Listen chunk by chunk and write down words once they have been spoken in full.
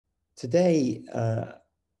Today,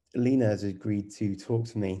 Lina has agreed to talk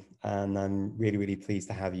to me, and I'm really, really pleased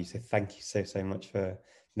to have you. So thank you so much for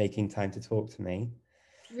making time to talk to me.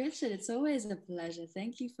 Richard, it's always a pleasure.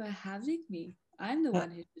 Thank you for having me. I'm the Uh, one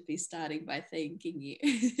who should be starting by thanking you.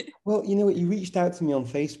 well, you know what? You reached out to me on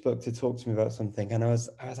Facebook to talk to me about something, and I was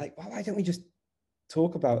like, well, why don't we just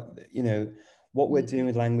talk about, what we're doing Mm,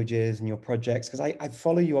 with languages and your projects? Because I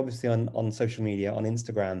follow you obviously on social media, on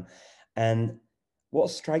Instagram, and what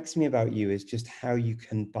strikes me about you is just how you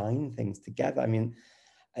combine things together. I mean,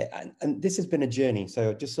 and this has been a journey.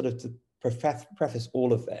 So just sort of to preface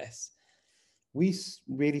all of this,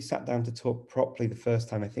 really sat down to talk properly the first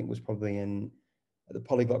time, I think was probably in at the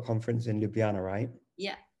Polyglot conference in Ljubljana, right?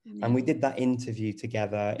 yeah, And yeah. we did that interview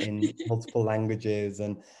together in multiple languages,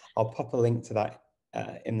 and I'll pop a link to that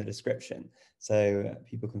in the description so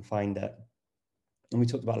people can find it. And we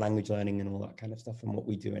talked about language learning and all that kind of stuff and what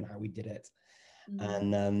we do and how we did it.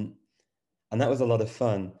 Mm, And that was a lot of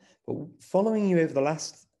fun. But following you over the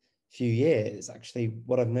last few years, actually,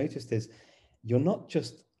 what I've noticed is you're not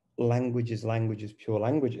just languages, pure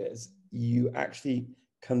languages. You actually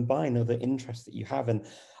combine other interests that you have. And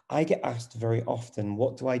I get asked very often,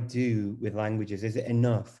 what do I do with languages? Is it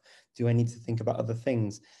enough? Do I need to think about other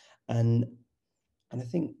things? And and I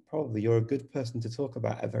think probably you're a good person to talk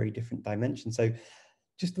about a very different dimension. So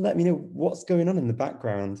just let me know what's going on in the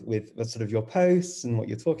background with sort of your posts and what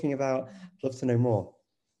you're talking about. I'd love to know more.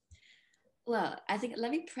 well, I think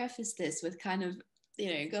let me preface this with kind of,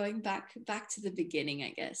 going back to the beginning,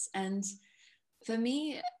 I guess. And for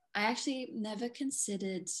me, I actually never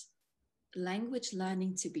considered language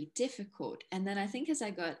learning to be difficult. And then I think as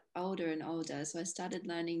I got older and older, so I started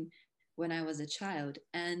learning when I was a child,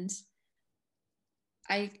 and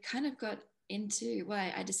I kind of got into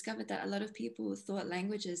why I discovered that a lot of people thought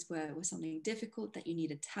languages were something difficult, that you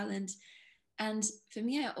needed talent. And for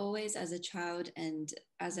me, I always, as a child and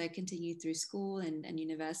as I continued through school and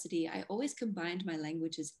university, I always combined my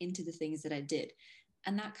languages into the things that I did.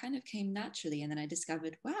 And that kind of came naturally. And then I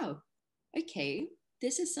discovered, wow, okay,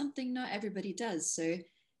 this is something not everybody does. So,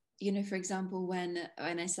 for example, when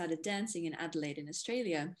I started dancing in Adelaide in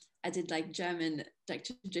Australia, I did like German, like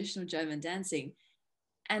traditional German dancing,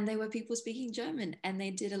 and there were people speaking German, and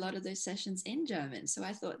they did a lot of those sessions in German. So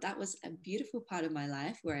I thought that was a beautiful part of my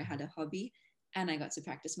life where I had a hobby and I got to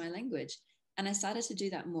practice my language. And I started to do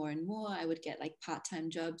that more and more. I would get like part-time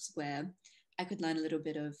jobs where I could learn a little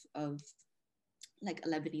bit of like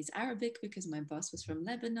Lebanese Arabic because my boss was from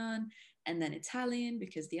Lebanon, and then Italian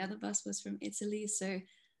because the other boss was from Italy. So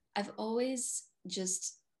I've always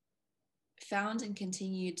just found and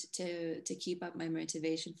continued to keep up my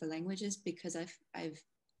motivation for languages because I've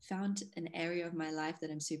found an area of my life that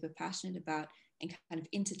I'm super passionate about and kind of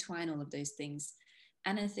intertwine all of those things.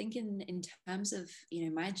 And I think in terms of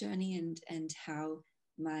my journey and how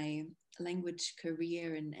my language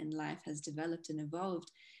career and life has developed and evolved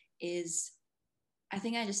is I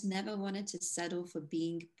think I just never wanted to settle for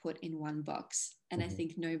being put in one box. And I Mhm.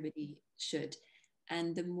 think nobody should.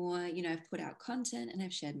 And the more, I've put out content and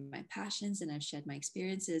I've shared my passions and I've shared my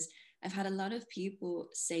experiences, I've had a lot of people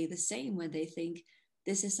say the same where they think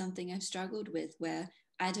this is something I've struggled with, where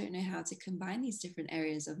I don't know how to combine these different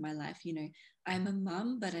areas of my life. I'm a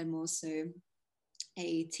mum, but I'm also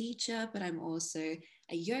a teacher, but I'm also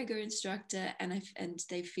a yoga instructor, and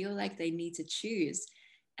they feel like they need to choose.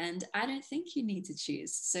 And I don't think you need to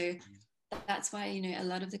choose. So that's why, a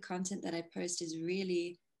lot of the content that I post is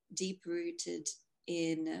really deep rooted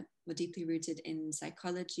deeply rooted in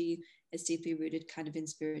psychology. It's deeply rooted kind of in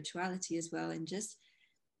spirituality as well. And just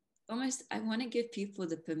almost, I want to give people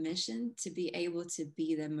the permission to be able to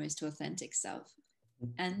be their most authentic self.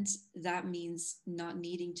 And that means not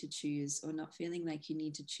needing to choose or not feeling like you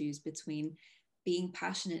need to choose between being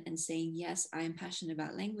passionate and saying, yes, I am passionate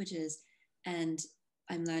about languages and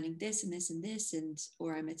I'm learning this and this and this, and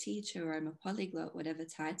or I'm a teacher or I'm a polyglot, whatever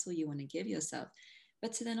title you want to give yourself.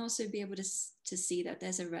 But to then also be able to see that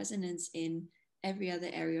there's a resonance in every other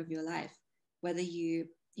area of your life, whether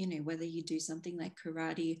whether you do something like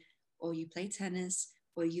karate or you play tennis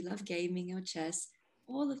or you love gaming or chess,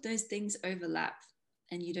 all of those things overlap,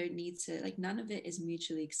 and you don't need to, like, none of it is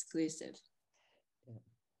mutually exclusive. Yeah,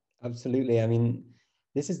 absolutely. I mean,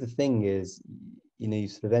 this is the thing is, you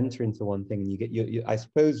sort of enter into one thing and you get I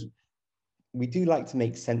suppose we do like to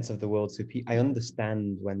make sense of the world. So I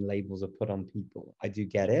understand when labels are put on people. I do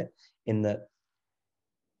get it in that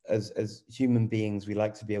as human beings, we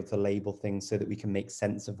like to be able to label things so that we can make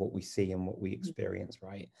sense of what we see and what we experience,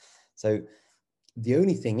 right? So the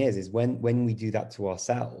only thing is when we do that to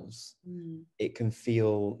ourselves, Mm, it can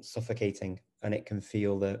feel suffocating, and it can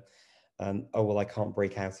feel that oh, well, I can't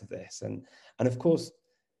break out of this. And of course,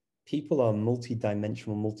 people are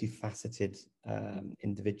multi-dimensional, multifaceted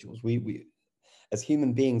individuals. We, as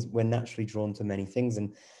human beings, we're naturally drawn to many things.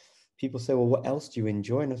 And people say, well, what else do you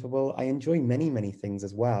enjoy? And I said, well, I enjoy many, many things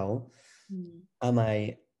as well.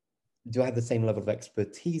 Mm. Do I have the same level of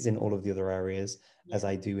expertise in all of the other areas as Yeah.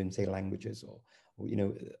 I do in, say, languages or you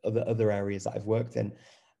know, other areas that I've worked in?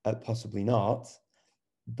 Possibly not,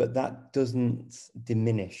 but that doesn't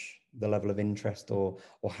diminish the level of interest or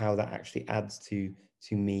how that actually adds to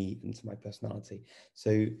me and to my personality. So,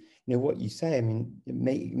 you know, what you say, I mean, it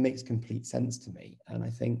makes complete sense to me, and I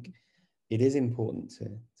think it is important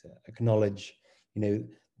to acknowledge, you know,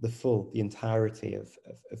 the entirety of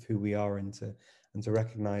who we are, and to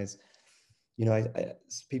recognize, you know,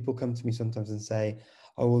 people come to me sometimes and say,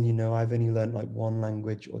 oh, well, you know, I've only learned like one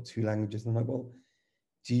language or two languages. And I'm like, well,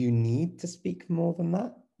 do you need to speak more than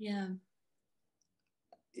that? Yeah.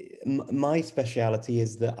 My speciality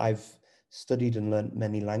is that I've studied and learned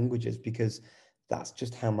many languages because that's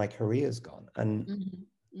just how my career's gone. And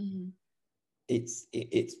Mm-hmm. Mm-hmm.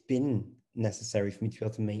 it's been necessary for me to be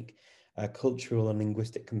able to make cultural and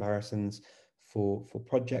linguistic comparisons for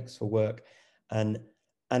projects, for work, and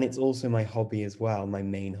it's also my hobby as well, my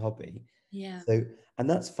main hobby. Yeah. So, and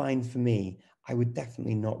that's fine for me. I would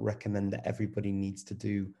definitely not recommend that everybody needs to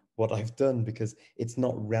do what I've done, because it's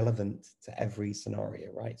not relevant to every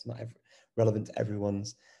scenario, right? It's not relevant to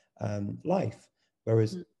everyone's life.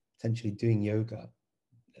 Whereas Mm. potentially doing yoga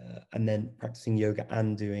and then practicing yoga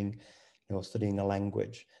and doing, you know, studying a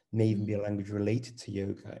language may even be Mm. a language related to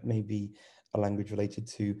yoga. It may be a language related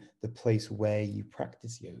to the place where you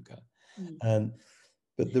practice yoga. Mm. Um,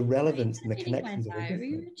 but the Have you relevance and the been reading my connections are very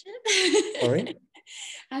diary, different. Richard? Sorry?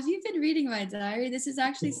 Have you been reading my diary? This is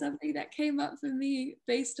actually something that came up for me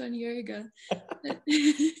based on yoga.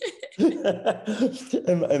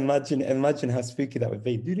 Imagine how spooky that would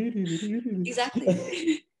be.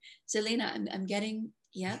 Exactly. So Lena, I'm getting,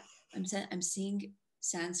 yeah, I'm seeing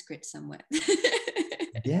Sanskrit somewhere.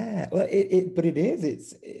 Yeah, well, but it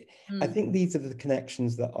is. I Mm. think these are the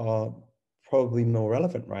connections that are probably more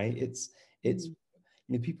relevant, right? It's Mm.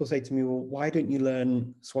 you know, people say to me, well, why don't you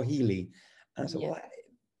learn Swahili? And I said, Yeah. well,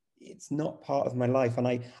 it's not part of my life. And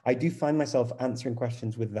I do find myself answering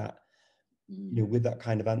questions with that, you know, Mm. with that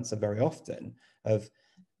kind of answer very often of,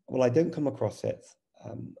 well, I don't come across it.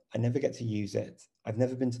 I never get to use it. I've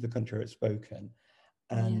never been to the country where it's spoken.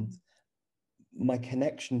 Yeah. And my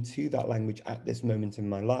connection to that language at this moment in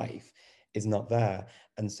my life is not there.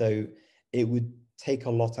 And so it would take a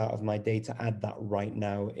lot out of my day to add that right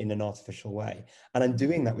now in an artificial way. And I'm Mm.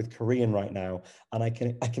 doing that with Korean right now. And I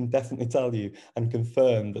can definitely tell you and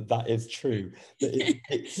confirm that that is true, that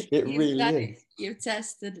it You've really done it. is. You've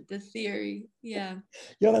tested the theory. Yeah.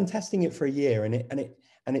 Yeah, I'm testing it for a year, and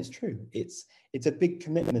it's true. It's a big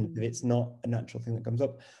commitment if it's not a natural thing that comes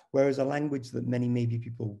up. Whereas a language that many maybe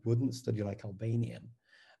people wouldn't study, like Albanian,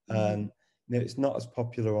 Mm-hmm. you know, it's not as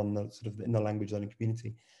popular on the sort of in the language learning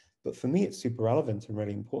community. But for me, it's super relevant and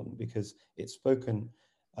really important because it's spoken,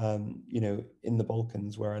 you know, in the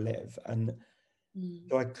Balkans where I live, and Mm.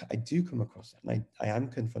 so I do come across it, and I am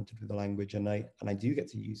confronted with the language, and I do get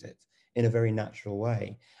to use it in a very natural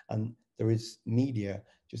way. And there is media,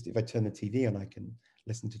 just if I turn the TV on, I can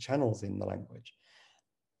listen to channels in the language.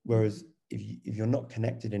 Whereas Mm. if you're not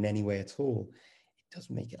connected in any way at all, it does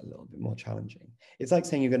make it a little bit more challenging. It's like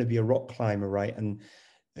saying you're going to be a rock climber, right? And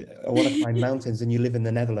I want to climb mountains, and you live in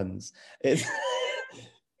the Netherlands. It's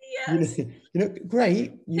Yes.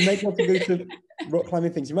 great. You might want to go to rock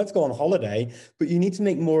climbing things. You might go on holiday, but you need to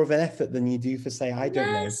make more of an effort than you do for, say, I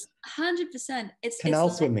don't know, Yes, 100%. It's canal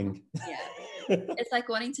like, swimming. yeah, it's like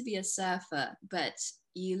wanting to be a surfer, but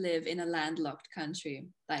you live in a landlocked country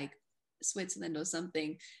like Switzerland or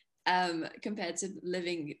something, compared to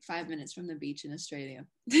living 5 minutes from the beach in Australia.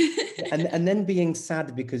 And then being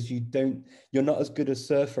sad because you're not as good a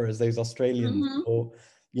surfer as those Australians, Mhm. or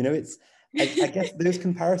it's I guess those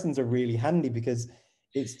comparisons are really handy because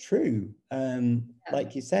it's true. Yeah.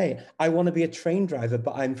 Like you say, I want to be a train driver,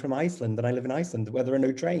 but I'm from Iceland and I live in Iceland where there are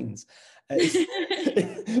no trains.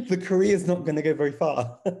 The career is not going to go very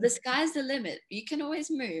far. The sky's the limit. You can always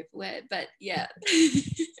move where, but yeah.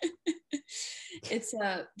 It's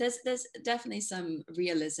there's definitely some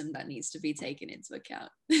realism that needs to be taken into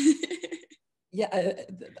account. Yeah,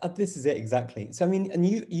 this is it exactly. So I mean, and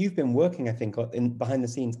you've been working, I think, in behind the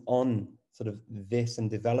scenes on sort of this and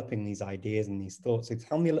developing these ideas and these thoughts. So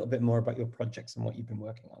tell me a little bit more about your projects and what you've been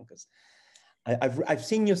working on, because I've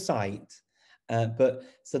seen your site, but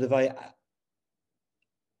sort of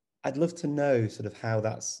I'd love to know sort of how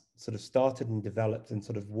that's sort of started and developed, and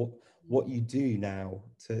sort of what you do now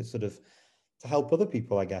to sort of to help other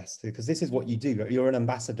people, I guess, because this is what you do. You're an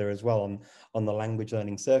ambassador as well on the language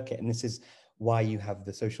learning circuit, and this is why you have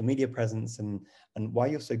the social media presence, and why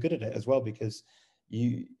you're so good at it as well, because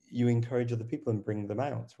you encourage other people and bring them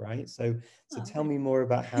out, right? So Oh, tell thank me more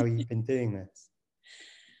about how you've been doing this.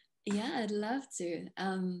 Yeah, I'd love to.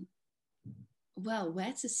 Well,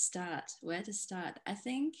 where to start? Where to start? I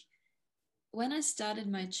think when I started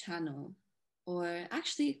my channel, or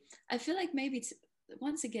actually, I feel like maybe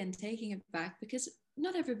once again taking it back because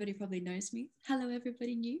not everybody probably knows me. Hello,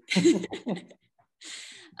 everybody new.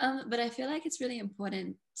 But I feel like it's really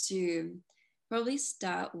important to probably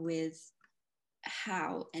start with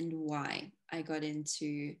how and why I got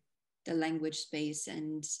into the language space.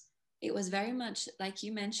 And it was very much like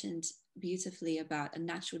you mentioned beautifully about a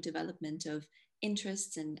natural development of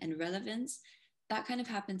interests and relevance. That kind of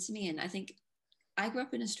happened to me. And I think I grew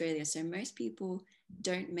up in Australia, so most people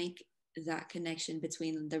don't make that connection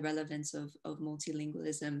between the relevance of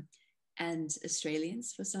multilingualism and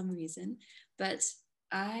Australians for some reason. But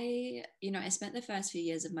I spent the first few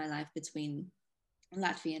years of my life between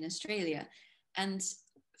Latvia and Australia. And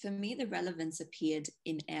for me, the relevance appeared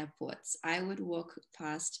in airports. I would walk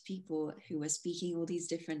past people who were speaking all these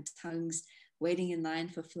different tongues, waiting in line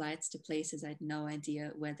for flights to places I had no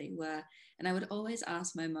idea where they were. And I would always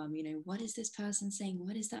ask my mom, what is this person saying?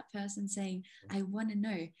 What is that person saying? I want to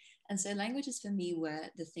know. And so languages for me were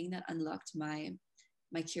the thing that unlocked my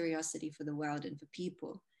curiosity for the world and for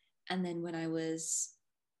people. And then when I was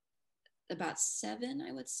about 7,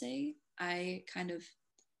 I would say, I kind of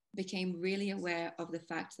became really aware of the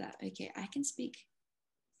fact that, okay, I can speak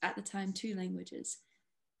at the time 2 languages.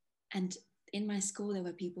 And in my school, there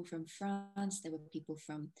were people from France, there were people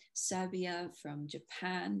from Serbia, from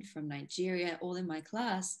Japan, from Nigeria, all in my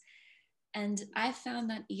class. And I found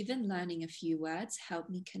that even learning a few words helped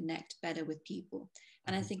me connect better with people.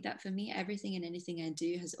 And I think that for me, everything and anything I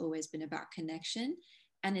do has always been about connection.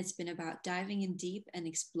 And it's been about diving in deep and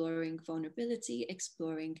exploring vulnerability,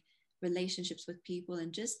 exploring relationships with people,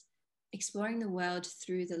 and just exploring the world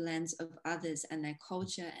through the lens of others and their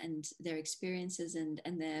culture and their experiences and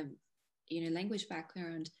their language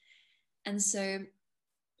background. And so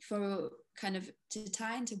for kind of to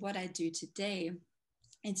tie into what I do today,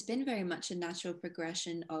 it's been very much a natural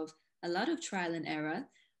progression of a lot of trial and error.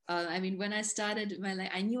 I mean, when I started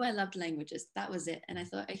I knew I loved languages. That was it. And I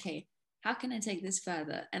thought, okay, how can I take this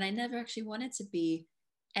further? And I never actually wanted to be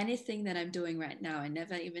anything that I'm doing right now. I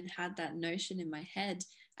never even had that notion in my head.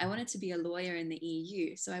 I wanted to be a lawyer in the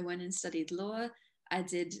EU. So I went and studied law. I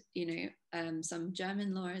did, some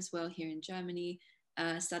German law as well here in Germany.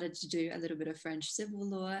 Started to do a little bit of French civil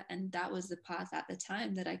law. And that was the path at the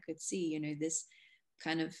time that I could see, this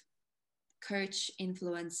kind of coach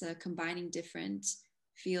influencer combining different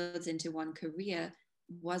fields into one career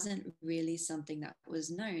wasn't really something that was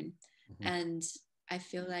known. Mm-hmm. And I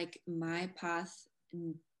feel like my path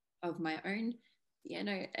of my own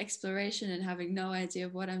exploration and having no idea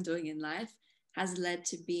of what I'm doing in life has led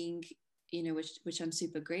to being which I'm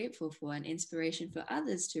super grateful for, an inspiration for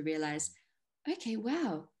others to realize, okay,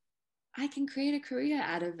 wow, I can create a career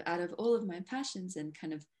out of all of my passions, and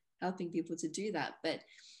kind of helping people to do that. But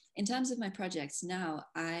in terms of my projects now,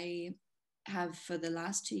 I have for the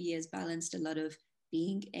last 2 years balanced a lot of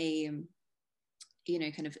being a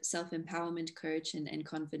kind of self-empowerment coach and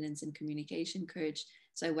confidence and communication coach.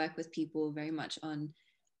 So I work with people very much on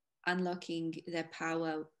unlocking their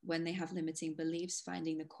power when they have limiting beliefs,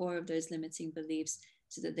 finding the core of those limiting beliefs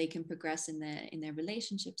so that they can progress in their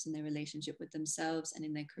relationships, in their relationship with themselves and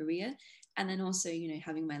in their career. And then also,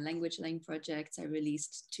 having my language learning projects. I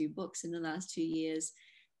released 2 books in the last 2 years.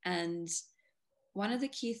 And one of the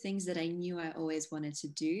key things that I knew I always wanted to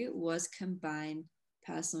do was combine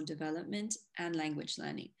personal development and language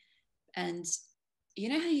learning. And you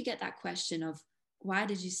know how you get that question of, why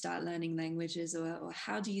did you start learning languages, or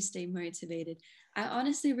how do you stay motivated? I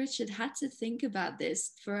honestly, Richard, had to think about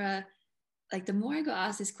this for the more I got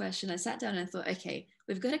asked this question, I sat down and I thought, okay,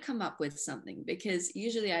 we've got to come up with something, because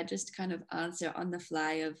usually I just kind of answer on the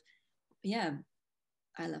fly of, yeah,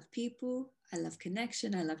 I love people, I love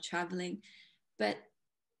connection, I love traveling. But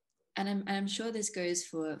and I'm sure this goes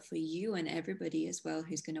for you and everybody as well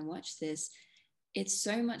who's going to watch this, it's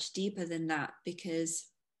so much deeper than that, because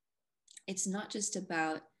it's not just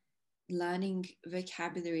about learning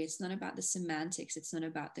vocabulary, it's not about the semantics, it's not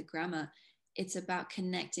about the grammar, it's about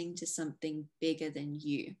connecting to something bigger than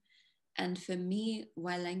you. And for me,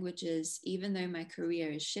 why languages, even though my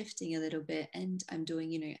career is shifting a little bit and I'm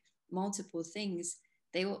doing multiple things,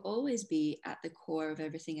 they will always be at the core of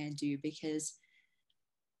everything I do, because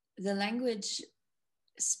the language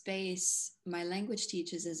space, my language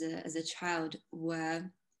teachers as a child were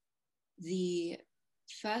the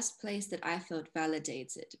first place that I felt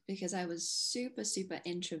validated, because I was super, super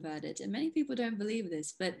introverted. And many people don't believe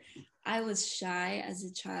this, but I was shy as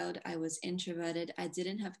a child. I was introverted. I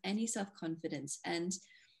didn't have any self-confidence. And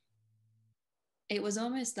it was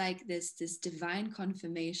almost like this divine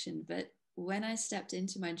confirmation. But when I stepped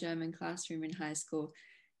into my German classroom in high school,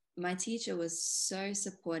 my teacher was so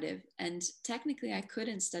supportive. And technically, I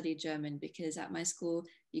couldn't study German because at my school,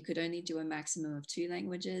 you could only do a maximum of 2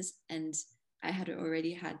 languages. And I had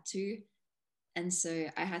already had two. And so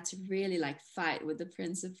I had to really like fight with the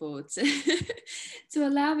principal to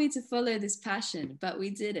allow me to follow this passion. But we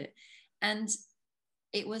did it. And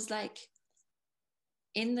it was like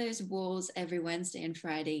in those walls every Wednesday and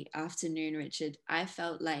Friday afternoon, Richard, I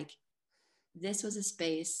felt like this was a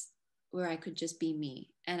space where I could just be me,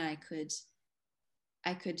 and I could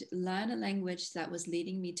learn a language that was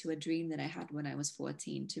leading me to a dream that I had when I was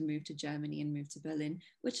 14, to move to Germany and move to Berlin,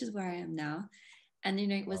 which is where I am now. And you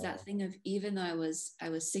know, it was that thing of, even though I was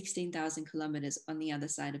 16,000 kilometers on the other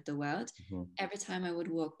side of the world, every time I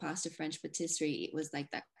would walk past a French patisserie, it was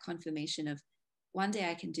like that confirmation of, one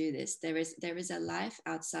day I can do this. There is a life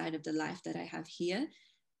outside of the life that I have here.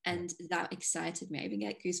 And that excited me. I even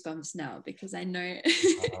get goosebumps now because I know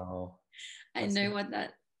Wow. I know what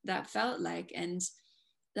that felt like. And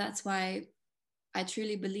that's why I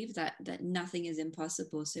truly believe that nothing is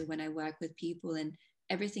impossible. So when I work with people and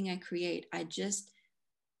everything I create, I just,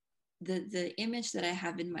 the image that I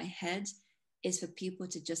have in my head is for people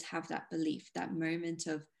to just have that belief, that moment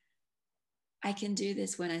of, I can do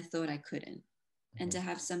this when I thought I couldn't. And to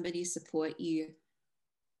have somebody support you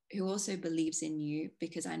who also believes in you,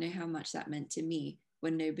 because I know how much that meant to me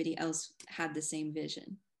when nobody else had the same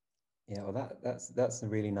vision. Yeah, well, that's a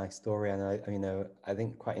really nice story, and I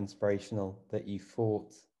think quite inspirational that you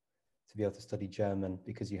fought to be able to study German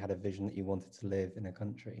because you had a vision that you wanted to live in a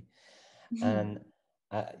country, and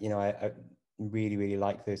I really really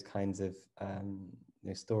like those kinds of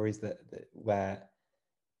stories that where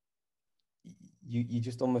you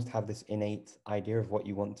just almost have this innate idea of what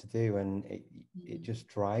you want to do, and it just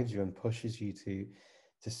drives you and pushes you to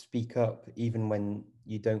speak up even when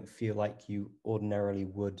you don't feel like you ordinarily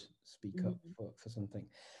would speak up for something.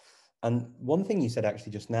 And one thing you said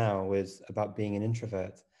actually just now was about being an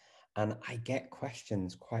introvert, and I get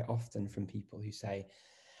questions quite often from people who say,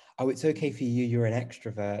 oh, it's okay for you, you're an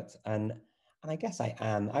extrovert. And I guess I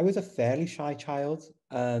am. I was a fairly shy child.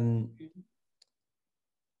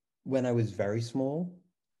 When I was very small,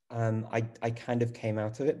 I kind of came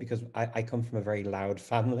out of it because I come from a very loud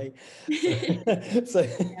family. So, so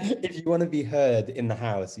Yeah. if you want to be heard in the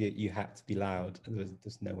house, you had to be loud.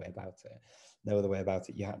 There's no way about it. No other way about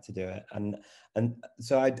it. You had to do it. And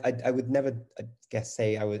so I would never, I guess,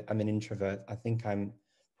 say I'm an introvert. I think I'm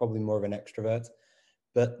probably more of an extrovert.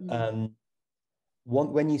 But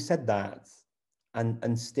when you said that,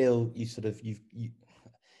 and still you sort of you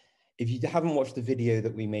if you haven't watched the video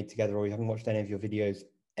that we made together, or you haven't watched any of your videos,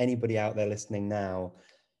 anybody out there listening now,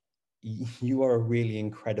 you are a really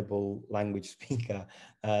incredible language speaker.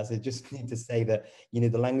 So just need to say that,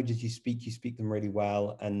 the languages you speak them really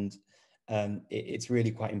well. And it's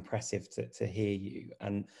really quite impressive to hear you.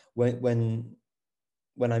 And when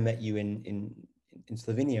I met you in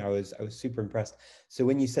Slovenia, I was super impressed. So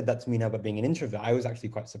when you said that to me now about being an introvert, I was actually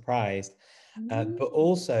quite surprised, but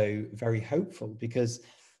also very hopeful, because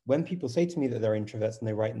when people say to me that they're introverts and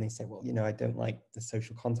they write and they say, well, I don't like the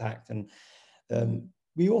social contact, and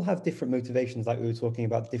we all have different motivations, like we were talking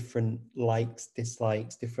about, different likes,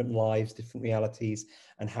 dislikes, different lives, different realities,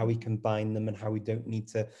 and how we combine them, and how we don't need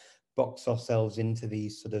to box ourselves into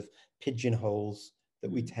these sort of pigeonholes that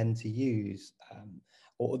we tend to use,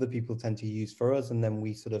 or other people tend to use for us, and then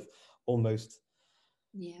we sort of almost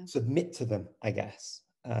submit to them, I guess.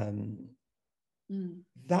 That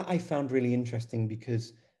I found really interesting,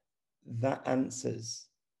 because that answers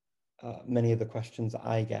many of the questions that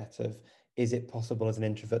I get of, is it possible as an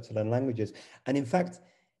introvert to learn languages? And in fact,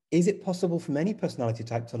 is it possible for any personality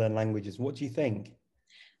type to learn languages? What do you think?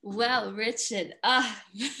 Well, Richard,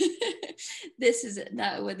 this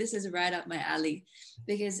is right up my alley,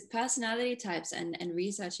 because personality types and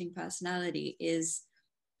researching personality is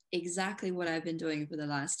exactly what I've been doing for the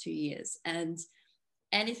last 2 years. And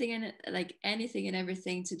anything and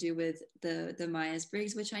everything to do with the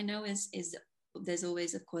Myers-Briggs, which I know is there's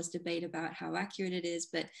always, of course, debate about how accurate it is,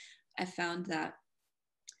 but I found that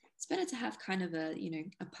it's better to have kind of a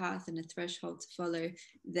path and a threshold to follow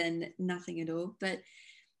than nothing at all. But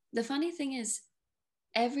the funny thing is,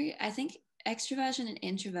 I think extroversion and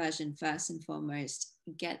introversion, first and foremost,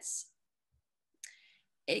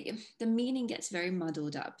 the meaning gets very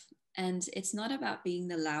muddled up. And it's not about being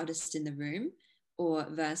the loudest in the room or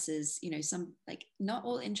versus, some, like, not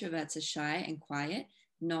all introverts are shy and quiet.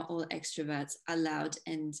 Not all extroverts are loud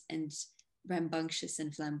and rambunctious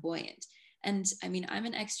and flamboyant. And I mean, I'm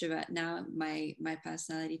an extrovert now. My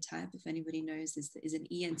personality type, if anybody knows, is an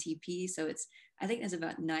ENTP. So I think there's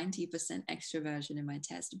about 90% extroversion in my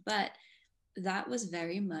test. But that was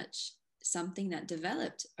very much something that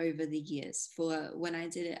developed over the years. For when I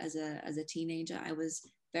did it as a teenager, I was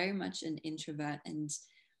very much an introvert. And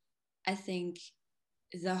I think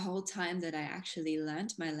the whole time that I actually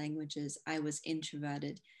learned my languages, I was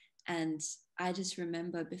introverted. And I just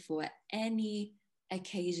remember, before any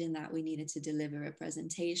occasion that we needed to deliver a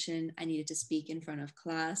presentation, I needed to speak in front of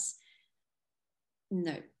class,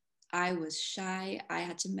 no, I was shy. I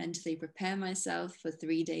had to mentally prepare myself for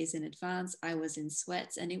 3 days in advance. I was in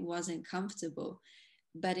sweats and it wasn't comfortable.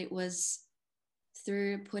 But it was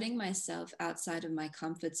through putting myself outside of my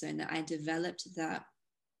comfort zone that I developed that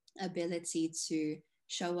ability to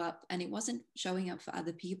show up. And it wasn't showing up for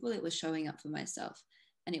other people, it was showing up for myself.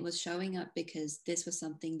 And it was showing up because this was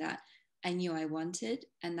something that I knew I wanted,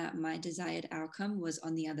 and that my desired outcome was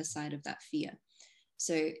on the other side of that fear.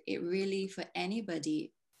 So it really, for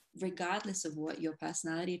anybody, regardless of what your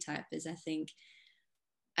personality type is, I think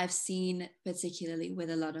I've seen, particularly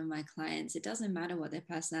with a lot of my clients, it doesn't matter what their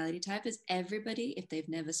personality type is. Everybody, if they've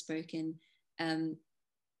never spoken um,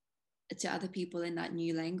 to other people in that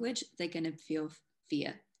new language, they're going to feel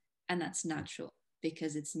fear. And that's natural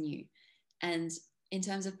because it's new. And in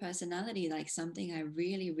terms of personality, like, something I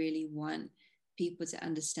really, really want people to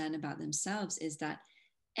understand about themselves is that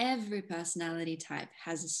every personality type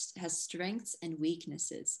has strengths and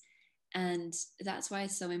weaknesses. And that's why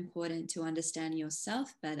it's so important to understand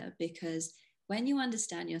yourself better, because when you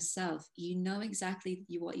understand yourself, you know exactly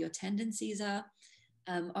what your tendencies are.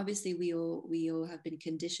 Obviously, we all have been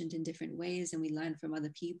conditioned in different ways, and we learn from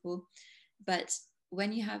other people. But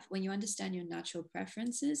when you understand your natural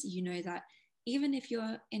preferences, you know that even if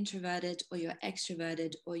you're introverted or you're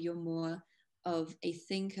extroverted, or you're more of a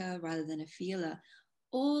thinker rather than a feeler,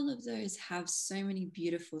 all of those have so many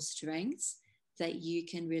beautiful strengths that you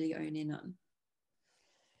can really own in on.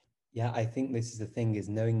 Yeah, I think this is the thing, is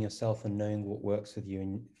knowing yourself and knowing what works with you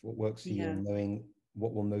and what works for you, Yeah, and knowing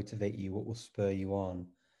what will motivate you, what will spur you on.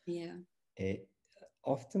 yeah, It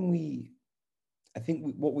often I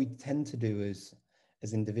think what we tend to do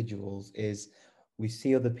as individuals is we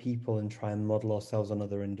see other people and try and model ourselves on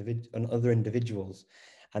other individuals,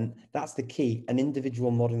 and that's the key. An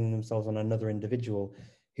individual modeling themselves on another individual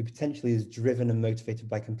who potentially is driven and motivated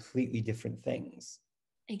by completely different things.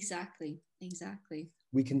 exactly, exactly,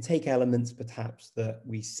 We can take elements perhaps that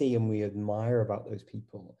we see and we admire about those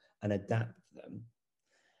people and adapt them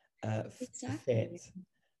to exactly. fit,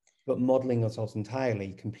 but modeling ourselves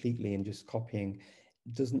entirely, completely, and just copying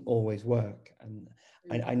doesn't always work. And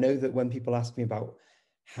I know that when people ask me about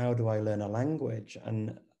how do I learn a language,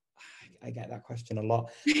 and I get that question a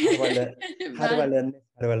lot. How do I learn? How do I Right. learn this?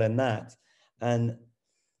 How do I learn that? And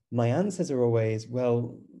my answers are always,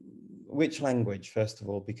 well, which language, first of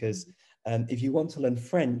all? Because if you want to learn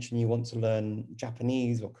French and you want to learn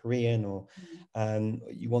Japanese or Korean, or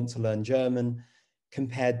you want to learn German,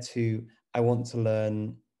 compared to I want to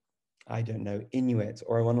learn, I don't know, Inuit,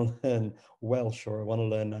 or I want to learn Welsh, or I want to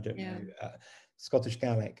learn, I don't Yeah, know, Scottish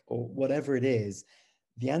Gaelic, or whatever it is,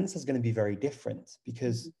 the answer is going to be very different,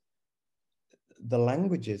 because the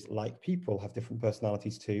languages, like people, have different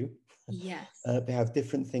personalities too. yes, They have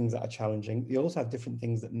different things that are challenging. They also have different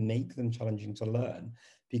things that make them challenging to learn,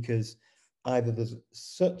 because either there's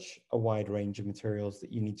such a wide range of materials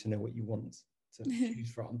that you need to know what you want to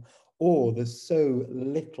choose from, or there's so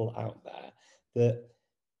little out there that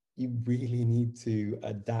you really need to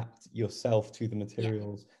adapt yourself to the yeah,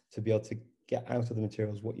 materials to be able to get out of the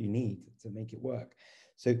materials what you need to make it work.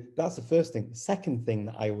 So that's the first thing. The second thing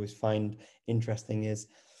that I always find interesting is,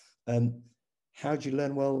 um, how do you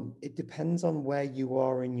learn? Well, it depends on where you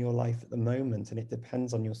are in your life at the moment, and it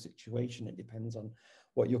depends on your situation. It depends on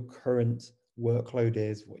what your current workload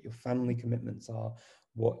is, what your family commitments are,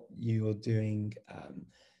 what you're doing,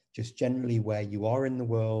 just generally where you are in the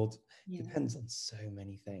world. yeah. Depends on so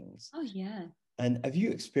many things. Oh yeah. And have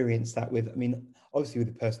you experienced that with, I mean, obviously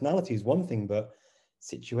with the personality is one thing, but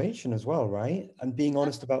situation as well, right? And being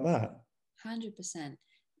honest about that. 100%.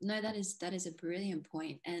 No, that is a brilliant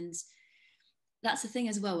point. And that's the thing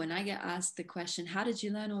as well. When I get asked the question, how did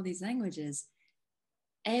you learn all these languages?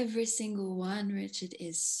 Every single one, Richard,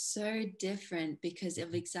 is so different because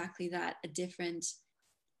of exactly that, a different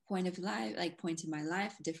point of life, like point in my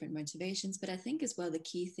life, different motivations. But I think as well, the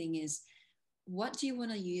key thing is, what do you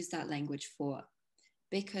want to use that language for?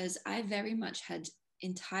 Because I very much had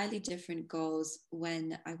entirely different goals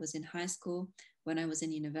when I was in high school, when I was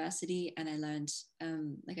in university, and I learned,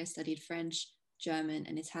 like I studied French, German,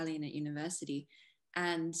 and Italian at university.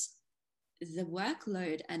 And the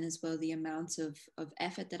workload and as well the amount of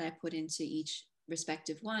effort that I put into each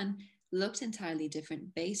respective one looked entirely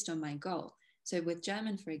different based on my goal. So with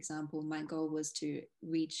German, for example, my goal was to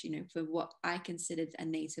reach, for what I considered a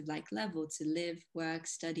native like level, to live, work,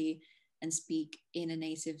 study, and speak in a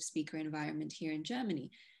native speaker environment here in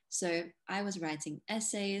Germany. So I was writing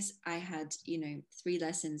essays. I had, 3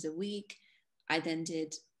 lessons a week. I then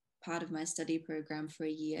did part of my study program for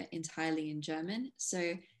a year entirely in German. So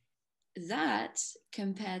that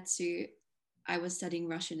compared to, I was studying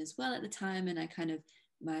Russian as well at the time, and I kind of,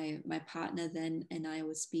 my partner then and I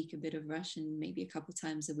would speak a bit of Russian maybe a couple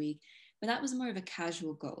times a week, but that was more of a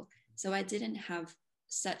casual goal. So I didn't have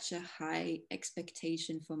such a high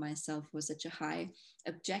expectation for myself, or such a high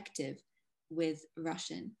objective with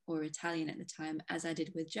Russian or Italian at the time as I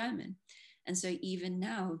did with German. And so even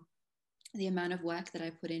now, the amount of work that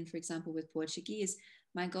I put in, for example, with Portuguese,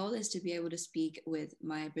 my goal is to be able to speak with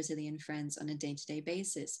my Brazilian friends on a day to day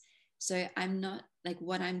basis. So I'm not like,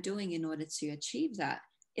 what I'm doing in order to achieve that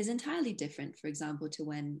is entirely different, for example, to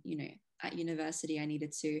when, at university, I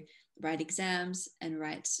needed to write exams and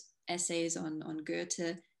write essays on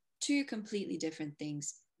Goethe, two completely different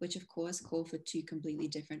things, which of course call for two completely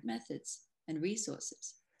different methods and resources.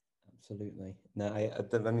 Absolutely. No,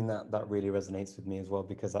 I mean, that really resonates with me as well,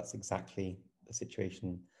 because that's exactly the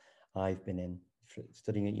situation I've been in,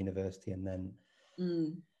 studying at university. And then,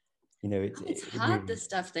 Mm. It's it hard, the really,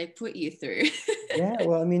 stuff they put you through. yeah.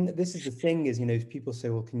 Well, I mean, this is the thing is, people say,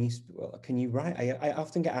 well, can you write? I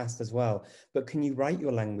often get asked as well, but can you write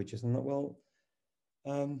your languages? I'm like, well,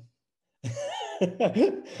 um,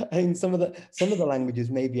 I mean, some of the languages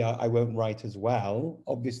maybe I won't write as well,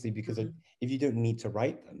 obviously, because Mm. if you don't need to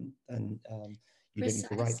write them, then you don't need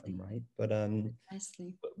to write them, Precisely. right? But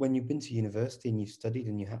Precisely. when you've been to university and you studied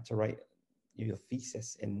and you had to write your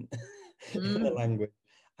thesis in in a Mm. language,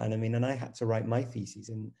 and I mean, and I had to write my theses,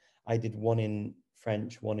 and I did one in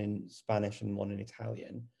French, one in Spanish, and one in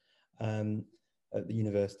Italian, um, at the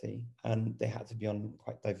university, and they had to be on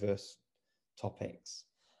quite diverse topics,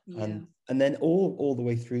 Yeah. and then all the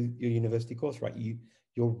way through your university course, right?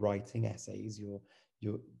 You're writing essays,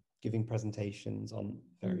 you're giving presentations on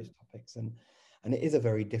various Mm. topics, and it is a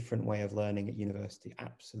very different way of learning at university,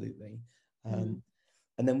 absolutely. Mm.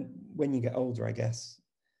 And then when you get older, I guess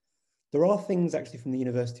there are things actually from the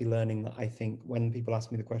university learning that I think, when people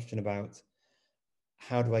ask me the question about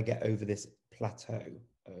how do I get over this plateau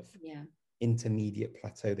of Yeah. intermediate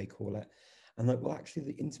plateau, they call it. I'm like, well, actually,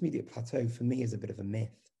 the intermediate plateau for me is a bit of a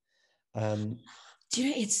myth. Um, Do you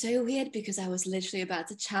know, it's so weird because I was literally about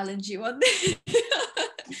to challenge you on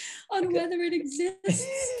on okay. whether it exists.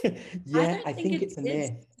 I Yeah, don't I think think it it's a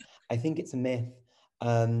exists. myth. I think it's a myth.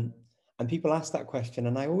 Um, and people ask that question,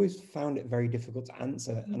 and I always found it very difficult to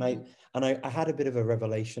answer. And I Mhm. and I, I had a bit of a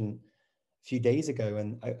revelation a few days ago, and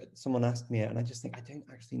someone asked me it, and I just think I don't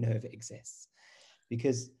actually know if it exists,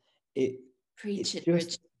 because it Preach it's it, just,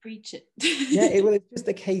 Rich. Preach yeah, it. well, it's just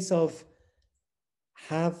a case of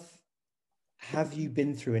have have you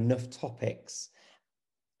been through enough topics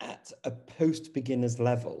at a post beginner's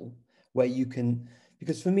level where you can,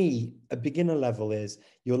 because for me a beginner level is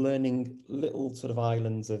you're learning little sort of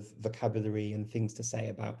islands of vocabulary and things to say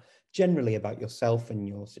about, generally about yourself and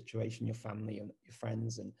your situation, your family and your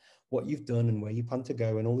friends, and what you've done and where you plan to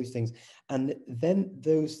go and all these things. And then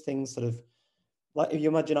those things sort of, like if you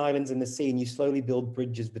imagine islands in the sea and you slowly build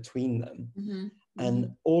bridges between them, Hmm. and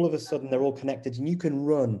Hmm. all of a sudden they're all connected and you can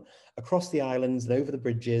run across the islands and over the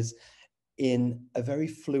bridges in a very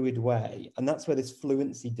fluid way. And that's where this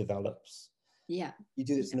fluency develops. Yeah. You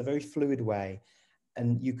do this Yeah. in a very fluid way,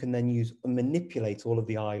 and you can then use and manipulate all of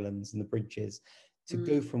the islands and the bridges to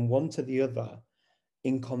go Mm. from one to the other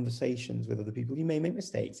in conversations with other people. You may make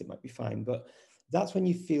mistakes, it might be fine, but that's when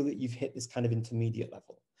you feel that you've hit this kind of intermediate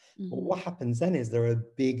level. But what Hmm. happens then is there are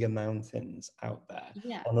bigger mountains out there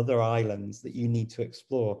Yeah. on other islands that you need to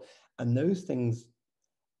explore. And those things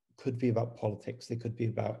could be about politics, they could be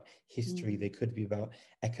about history, Mm. they could be about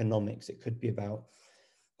economics, it could be about,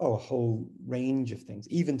 oh, a whole range of things,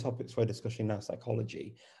 even topics we're discussing now,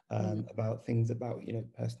 psychology, Mm. about things about,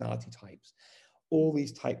 personality types. All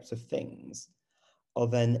these types of things are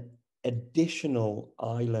then additional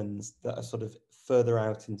islands that are sort of further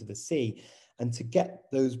out into the sea. And to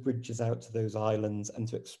get those bridges out to those islands and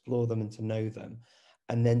to explore them and to know them,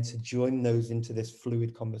 and then to join those into this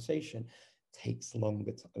fluid conversation takes a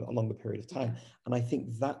longer period of time. Yeah. And I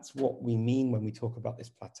think that's what we mean when we talk about this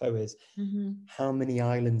plateau is Mm-hmm. how many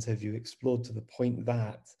islands have you explored to the point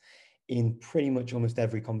that in pretty much almost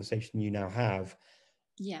every conversation you now have,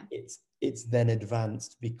 Yeah. it's then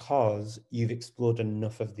advanced because you've explored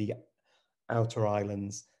enough of the outer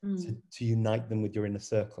islands Mm. to unite them with your inner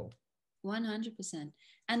circle. 100%.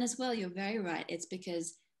 And as well, you're very right. It's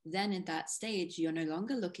because then at that stage, you're no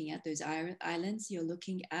longer looking at those islands, you're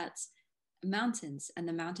looking at mountains, and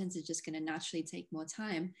the mountains are just going to naturally take more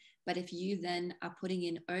time. But if you then are putting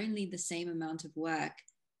in only the same amount of work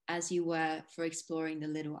as you were for exploring the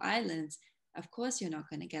little islands, of course, you're not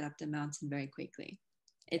going to get up the mountain very quickly.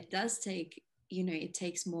 It does take, it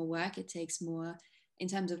takes more work. It takes more in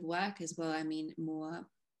terms of work as well. I mean, more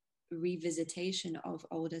revisitation of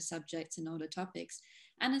older subjects and older topics.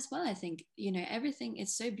 And as well, I think everything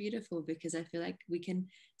is so beautiful because I feel like we can,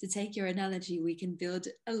 to take your analogy, we can build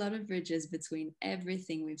a lot of bridges between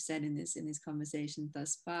everything we've said in this conversation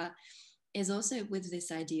thus far. Is also with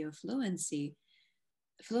this idea of fluency.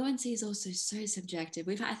 Fluency is also so subjective.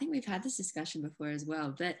 I think we've had this discussion before as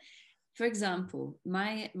well, but for example,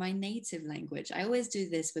 my native language, I always do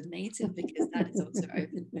this with native because that is also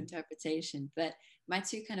open to interpretation. But my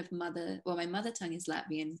two kind of my mother tongue is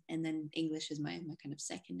Latvian, and then English is my kind of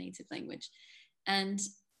second native language. And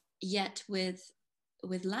yet with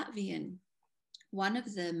Latvian, one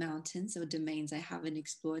of the mountains or domains I haven't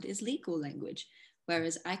explored is legal language.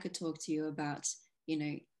 Whereas I could talk to you about,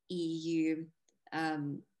 EU,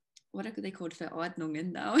 what are they called,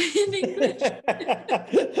 Verordnungen now in English?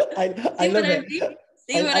 I See what love I it. mean?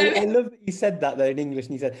 See what I I mean? love that you said that though in English,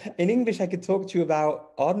 and you said in English I could talk to you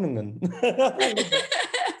about Ordnungen. I love it.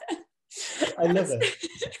 I love it.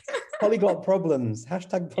 Polyglot problems.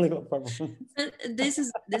 Hashtag polyglot problems. This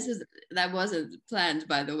was that wasn't planned,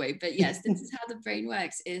 by the way, but yes, this is how the brain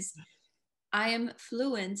works. Is I am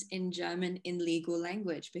fluent in German in legal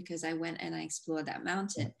language because I went and I explored that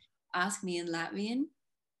mountain. Ask me in Latvian,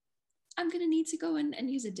 I'm going to need to go and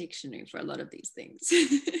use a dictionary for a lot of these things.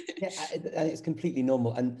 Yeah, and it's completely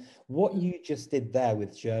normal. And what you just did there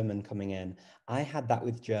with German coming in, I had that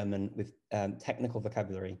with German with technical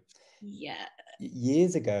vocabulary. Yeah.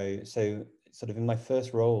 Years ago, so sort of in my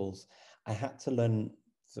first roles, I had to learn,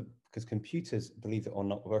 because computers, believe it or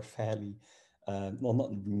not, were a fairly, well,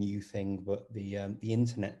 not a new thing, but the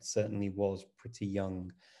internet certainly was pretty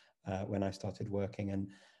young when I started working.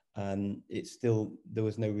 And it's still, there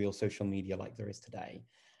was no real social media like there is today.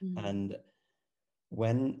 Mm. And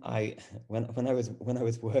when I when I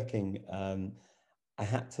was working, I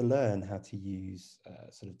had to learn how to use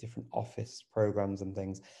sort of different office programs and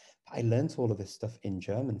things. But I learned all of this stuff in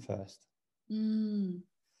German first, Mm.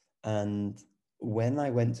 and when I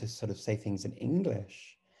went to sort of say things in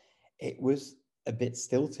English, it was a bit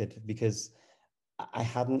stilted because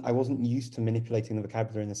I wasn't used to manipulating the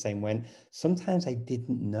vocabulary in the same way. And sometimes I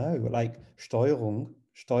didn't know, like Steuerung,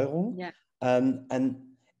 Yeah. and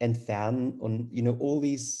entfernen, and all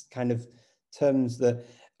these kind of terms that,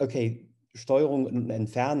 okay, Steuerung and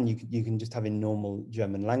entfernen, you can just have in normal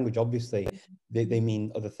German language. Obviously, they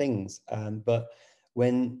mean other things, but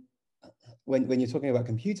when when you're talking about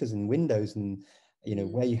computers and Windows and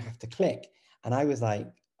where you have to click, and I was like,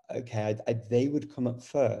 okay, they would come up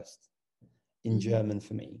first in German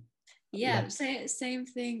for me. Yeah, Like same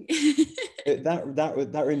thing.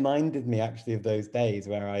 that reminded me actually of those days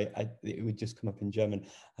where it would just come up in German.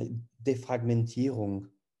 Defragmentierung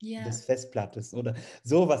Yeah. des Festplattes oder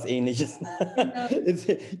sowas ähnliches.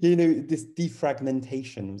 Genau. This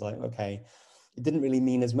defragmentation. I was like, okay, it didn't really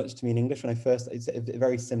mean as much to me in English when I first, it's a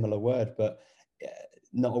very similar word, but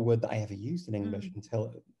not a word that I ever used in English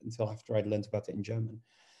until after I'd learned about it in German.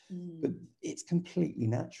 But it's completely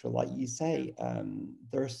natural. Like you say,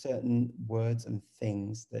 there are certain words and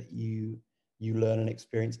things that you learn and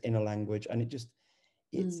experience in a language, and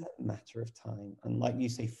it's a matter of time. And like you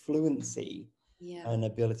say, fluency Yeah. and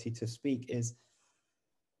ability to speak is,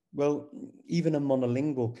 well, even a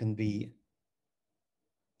monolingual can be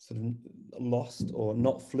sort of lost or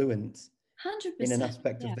not fluent in an 100%.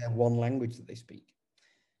 aspect of Yeah. their one language that they speak.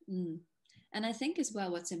 And I think as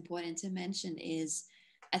well, what's important to mention is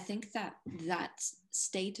I think that that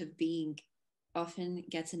state of being often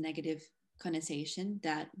gets a negative connotation,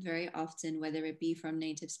 that very often, whether it be from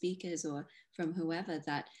native speakers or from whoever,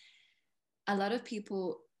 that a lot of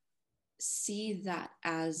people see that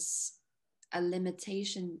as a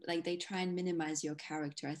limitation, like they try and minimize your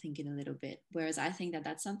character, I think, in a little bit. Whereas I think that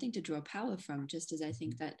that's something to draw power from, just as I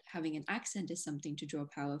think that having an accent is something to draw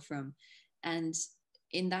power from. And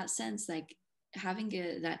in that sense, like having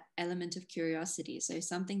that element of curiosity. So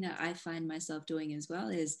something that I find myself doing as well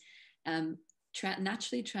is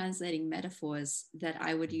naturally translating metaphors that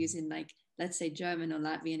I would use in, like, let's say German or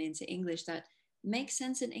Latvian into English that makes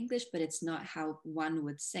sense in English, but it's not how one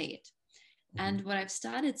would say it. Mhm. And what I've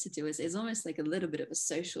started to do is almost like a little bit of a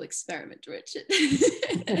social experiment, Richard.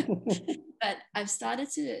 But I've started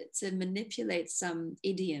to manipulate some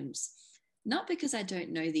idioms, not because I don't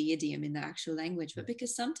know the idiom in the actual language, but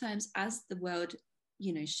because sometimes as the world,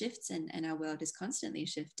 shifts, and our world is constantly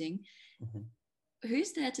shifting, Mhm.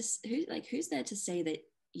 who's there to say that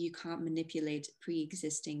you can't manipulate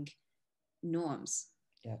pre-existing norms?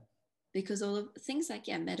 Yeah. Because all of things like,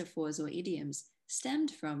 yeah, metaphors or idioms stemmed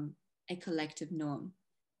from a collective norm.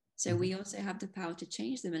 So Mhm. we also have the power to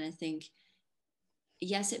change them. And I think,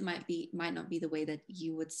 yes, it might not be the way that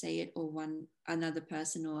you would say it, or another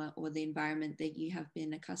person, or the environment that you have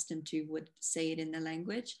been accustomed to would say it in the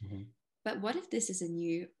language. Mhm. But what if this is a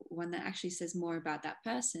new one that actually says more about that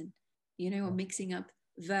person? Or Yeah. mixing up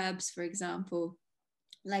verbs, for example,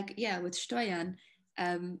 like, yeah, with steuern,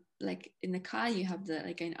 like in the car you have the,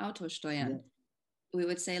 like, ein Auto Yeah. steuern. We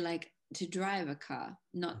would say, like, to drive a car,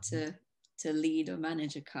 not Mhm. to lead or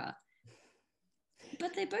manage a car.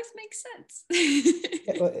 But they both make sense.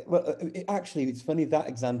 Yeah, well, actually, it's funny that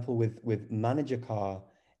example with manager car.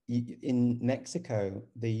 In Mexico,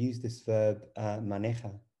 they use this verb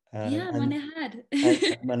maneja, Yeah, and manejar.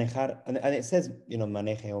 manejar, and it says,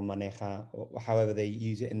 maneje or maneja, or however they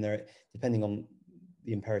use it in there, depending on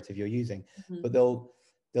the imperative you're using. Mhm. But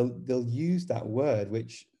they'll use that word,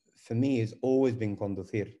 which for me has always been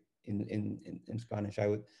conducir in Spanish. I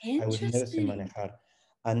would never say Interesting. manejar,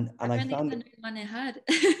 and I Acá en found Ecuador, manejar.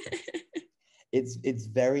 it's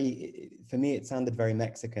very, for me it sounded very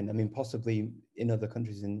Mexican. I mean, possibly in other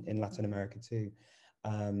countries in Latin America too,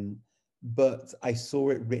 um, but I saw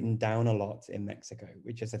it written down a lot in Mexico,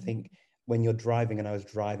 which is, I think, when you're driving, and I was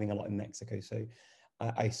driving a lot in Mexico, so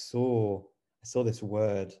I saw this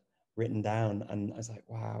word written down, and I was like,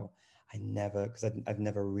 wow, because I've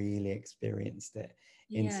never really experienced it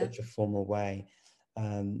in Yeah. such a formal way.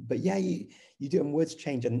 But yeah, you do, and words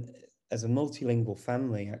change, and as a multilingual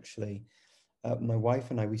family, actually, my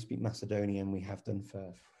wife and I, we speak Macedonian. We have done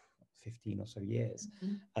for 15 or so years,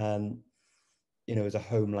 Mhm. um, as a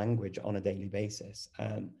home language on a daily basis.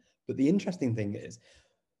 But the interesting thing is,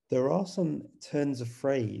 there are some turns of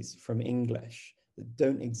phrase from English that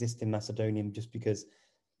don't exist in Macedonian, just because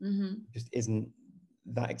Mhm. just isn't,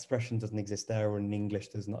 that expression doesn't exist there, or in English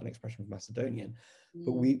there's not an expression for Macedonian.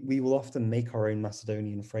 But Mm. we will often make our own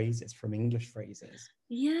Macedonian phrases from English phrases.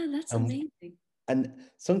 Yeah, that's And amazing. and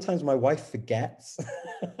sometimes my wife forgets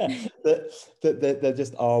that they're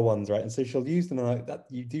just R ones, right? And so she'll use them, and like, that,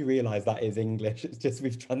 you do realize that is English. It's just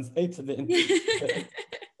we've translated it into.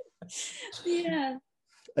 Yeah.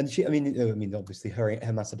 And I mean, obviously her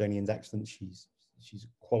Macedonian's excellent. She's a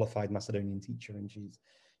qualified Macedonian teacher, and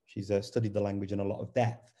she's studied the language in a lot of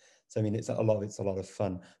depth. So I mean, it's a lot of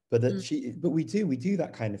fun. But Mm. we do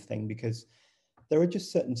that kind of thing because there are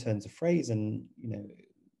just certain turns of phrase, and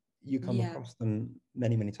you come Yeah. across them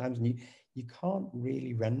many, many times, and you can't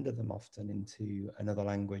really render them often into another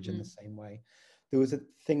language in the Mm. same way. There was a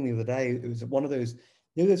thing the other day. It was one of those,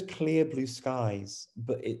 those clear blue skies,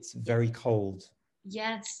 but it's Yeah. very cold.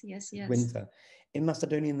 Yes, yes, It's yes. winter. In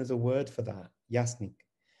Macedonian, there's a word for that, yasnik.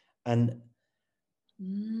 And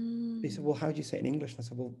they said, Mm. well, how do you say it in English? And I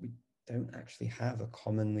said, well, we don't actually have a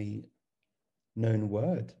commonly known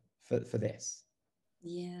word for this.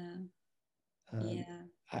 Yeah. Um, Yeah.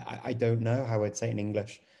 I don't know how I'd say it in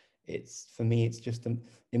English. It's, for me, it's just,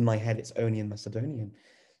 in my head, it's only in Macedonian.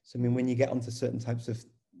 So I mean, when Mm. you get onto certain types of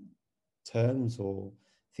terms or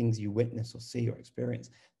things you witness or see or experience,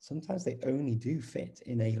 sometimes they only do fit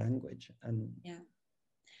in a language, and Yeah.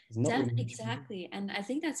 there's not really much you can do. Exactly. And I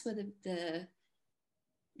think that's where the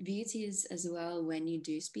beauty is as well, when you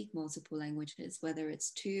do speak multiple languages, whether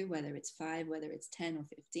it's two, whether it's five, whether it's 10 or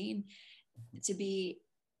 15, to be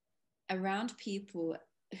around people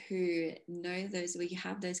who know those, where you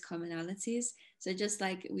have those commonalities. So just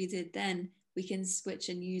like we did then, we can switch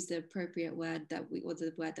and use the appropriate word or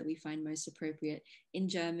the word that we find most appropriate in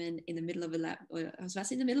German in the middle of or I was about to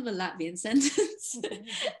say in the middle of a Latvian sentence.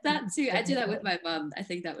 That too, I do that with my mum. I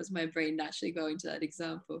think that was my brain naturally going to that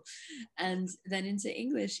example, and then into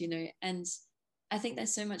English, and I think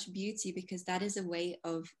there's so much beauty because that is a way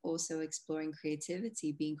of also exploring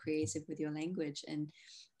creativity, being creative with your language. And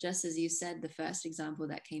just as you said, the first example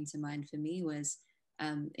that came to mind for me was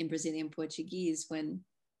in Brazilian Portuguese, when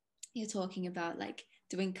you're talking about like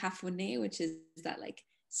doing cafuné, which is that like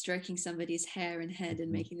stroking somebody's hair and head and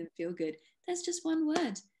Mhm. making them feel good. There's just one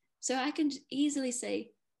word. So I can easily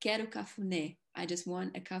say, quero cafuné. I just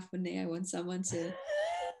want a cafuné. I want someone to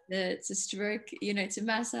stroke, to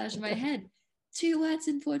massage my head. 2 words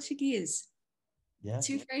in Portuguese, Yeah.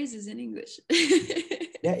 2 phrases in English.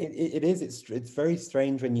 Yeah, it is. It's very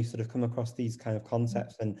strange when you sort of come across these kind of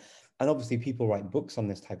concepts, and obviously people write books on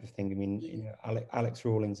this type of thing. I mean, Yeah. Alex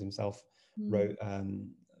Rawlings himself Mm. wrote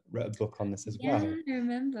a book on this as Yeah, well. I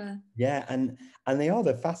remember. Yeah, and they are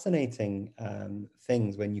the fascinating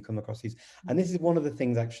things when you come across these. And this is one of the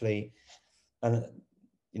things actually, and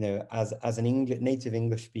as an English native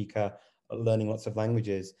English speaker learning lots of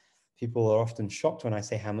languages, people are often shocked when I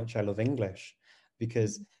say how much I love English,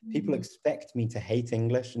 because people Mm. expect me to hate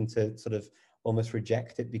English and to sort of almost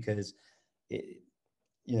reject it because it,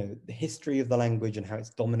 the history of the language and how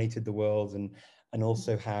it's dominated the world, and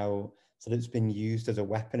also how sort of it's been used as a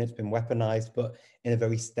weapon. It's been weaponized, but in a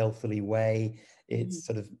very stealthily way. Mhm. It's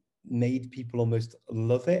sort of made people almost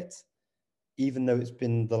love it, even though it's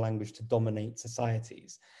been the language to dominate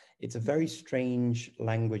societies. It's a very strange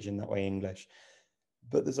language in that way, English,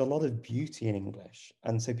 but there's a lot of beauty in English.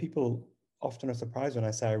 And so people often are surprised when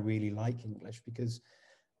I say I really like English, because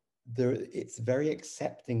it's very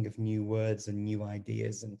accepting of new words and new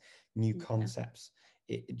ideas and new Yeah. concepts.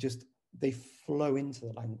 It just, they flow into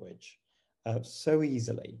the language so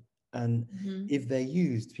easily. And Mhm. if they're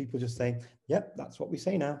used, people just say, yep, that's what we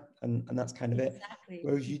say now. And that's kind of it. Exactly.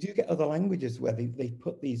 Whereas you do get other languages where they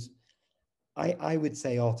put these, I would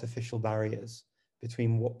say, artificial barriers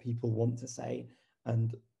between what people want to say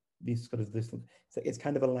and these sort of this. So it's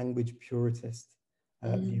kind of a language puritist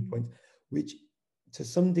Mm. viewpoint, which to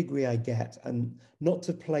some degree I get, and not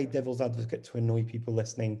to play devil's advocate to annoy people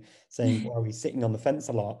listening, saying, "Well, are we sitting on the fence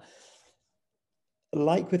a lot?"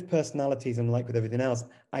 Like with personalities and like with everything else,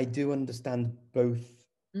 I do understand both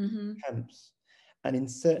Mhm. camps, and in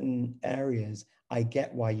certain areas, I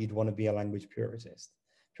get why you'd want to be a language purist.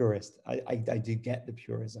 I do get the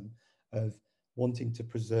purism of wanting to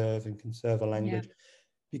preserve and conserve a Yeah. language,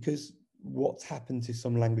 because what's happened to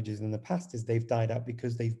some languages in the past is they've died out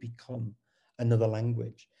because they've become another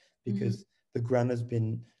language, Mhm. because the grammar's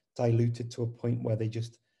been diluted to a point where they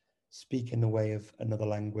just speak in the way of another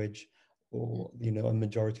language, or a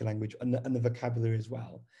majority language, and the vocabulary as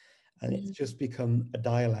well, and it's Mhm. just become a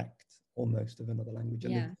dialect almost of another language,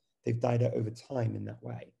 and Yeah. they've died out over time in that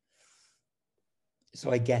way.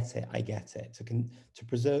 So I get it to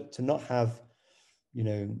preserve, to not have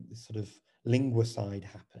this sort of linguicide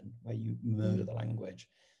happen where you murder Mm. the language.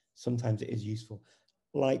 Sometimes it is useful.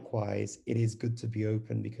 Likewise, it is good to be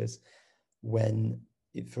open, because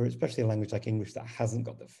for especially a language like English that hasn't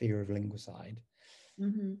got the fear of linguicide,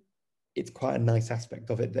 Mhm. it's quite a nice aspect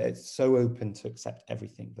of it that it's so open to accept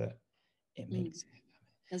everything that it Mm. makes it.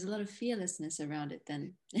 There's a lot of fearlessness around it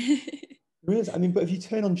then. There is. I mean, but if you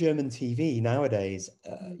turn on German TV nowadays,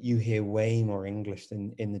 Mm. you hear way more English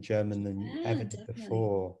in the German than you Yeah, ever did definitely.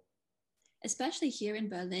 before. Especially here in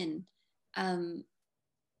Berlin. Um,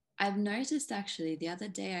 I've noticed actually the other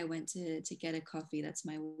day I went to get a coffee. That's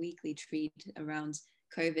my weekly treat around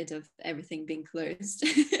COVID of everything being closed.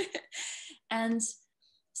 And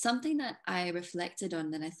something that I reflected on,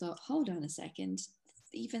 then I thought, hold on a second.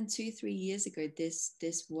 Even 2, 3 years ago, this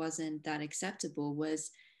wasn't that acceptable.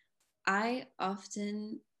 Was I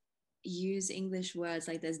often use English words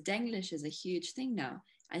like this. Denglish is a huge thing now.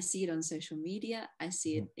 I see it on social media. I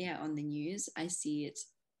see Mhm, it, yeah, on the news. I see it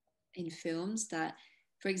in films that,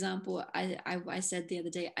 for example, I said the other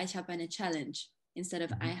day, ich habe eine challenge instead of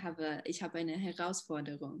mhm, ich habe eine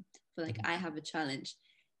Herausforderung, for like mhm. I have a challenge.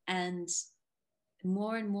 And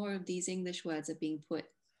more of these English words are being put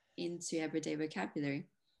into everyday vocabulary.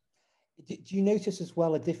 Do you notice as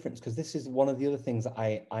well a difference? Because this is one of the other things that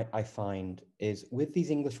I find is with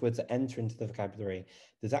these English words that enter into the vocabulary,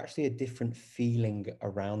 there's actually a different feeling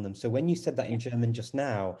around them. So when you said that in Yeah. German just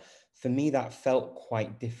now, for me, that felt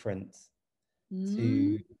quite different Mm.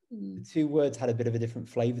 to the two words had a bit of a different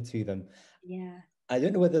flavor to them. Yeah. I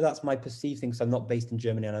don't know whether that's my perceived thing, because I'm not based in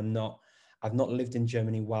Germany, and I've not lived in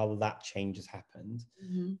Germany while that change has happened.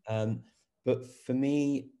 Mm-hmm. Um, but for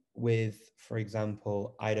me, with, for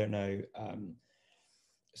example, I don't know,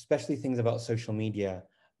 especially things about social media,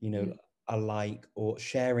 Mm. I like, or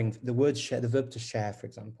sharing, the word share, the verb to share, for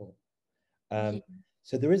example. Yeah.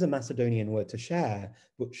 So there is a Macedonian word to share,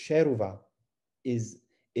 but sheruva is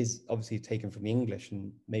is obviously taken from the English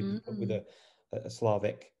and maybe put with Mm. a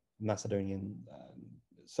Slavic Macedonian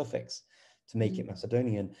suffix to make Mm. it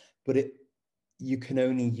Macedonian, but you can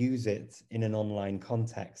only use it in an online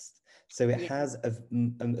context. So it Yeah. has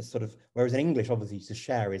a sort of, whereas in English, obviously, to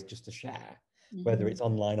share is just to share, whether Mm-hmm. it's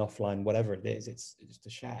online, offline, whatever it is, it's just to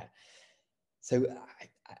share. So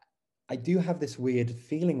I do have this weird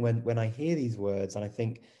feeling when I hear these words, and I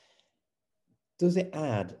think, does it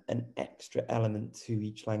add an extra element to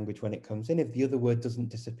each language when it comes in if the other word doesn't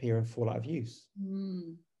disappear and fall out of use?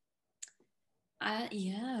 Mm.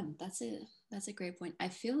 Yeah, that's a great point. I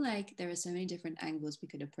feel like there are so many different angles we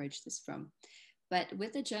could approach this from. But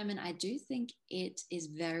with the German, I do think it is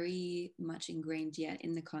very much ingrained yet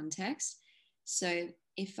in the context. So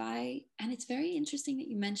and it's very interesting that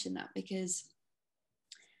you mentioned that, because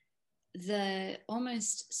the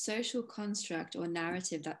almost social construct or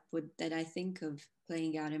narrative that I think of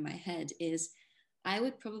playing out in my head is I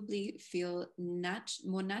would probably feel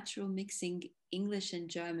more natural mixing English and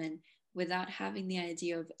German without having the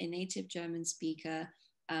idea of a native German speaker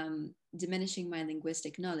diminishing my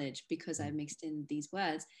linguistic knowledge because I mixed in these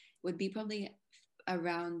words, would be probably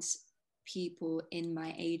around people in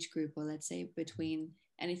my age group, or let's say between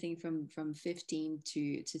anything from 15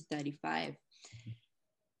 to 35.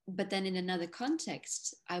 But then in another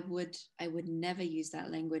context, I would never use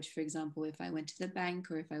that language. For example, if I went to the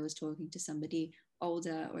bank, or if I was talking to somebody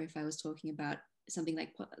older, or if I was talking about something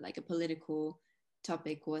like a political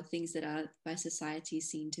topic, or things that are by society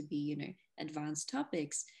seen to be, advanced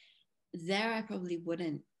topics, there I probably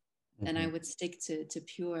wouldn't, and I Mhm. would stick to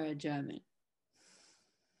pure German.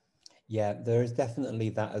 Yeah, there is definitely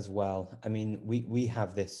that as well. I mean, we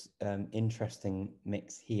have this interesting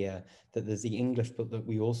mix here, that there's the English, but that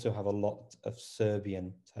we also have a lot of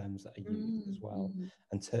Serbian terms that are used as well, Mm-hmm.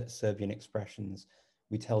 and Serbian expressions.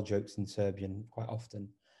 We tell jokes in Serbian quite often,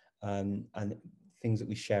 and things that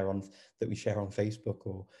we share on Facebook,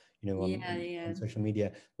 or Yeah, on yeah. social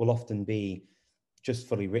media, will often be just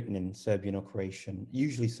fully written in Serbian or Croatian,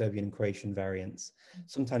 usually Serbian and Croatian variants,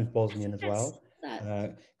 sometimes I think Bosnian as I saw well,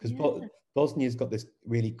 that. because Yeah. Bosnia's got this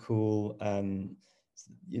really cool,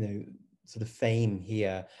 you know, sort of fame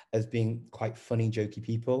here as being quite funny, jokey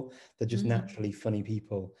people. They're just Mm-hmm. naturally funny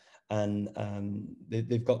people, and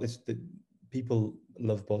they've got this. People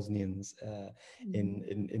love Bosnians in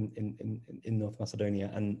North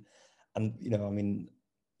Macedonia, and I mean,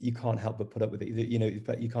 you can't help but put up with it.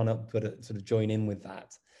 You can't help but sort of join in with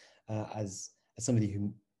that as somebody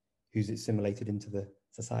who's assimilated into the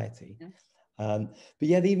society. Yeah. Um, but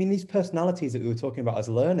yeah, I mean, these personalities that we were talking about as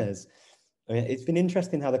learners, I mean, it's been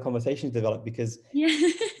interesting how the conversations developed, because Yeah.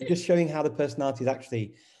 just showing how the personalities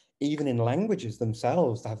actually, even in languages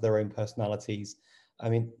themselves, have their own personalities. I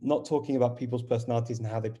mean, not talking about people's personalities and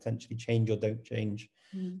how they potentially change or don't change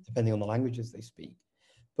depending on the languages they speak,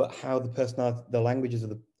 but how the languages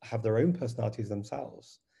have their own personalities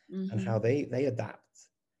themselves, and Mm-hmm. how they adapt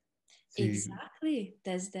to. Exactly.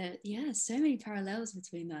 Yeah, so many parallels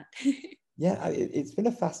between that. Yeah, it's been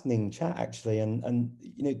a fascinating chat actually, and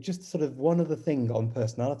just sort of one other thing on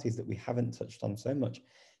personalities that we haven't touched on so much.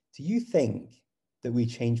 Do you think that we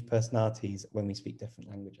change personalities when we speak different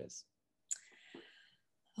languages?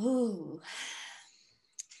 Oh,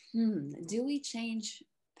 do we change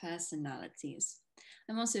personalities?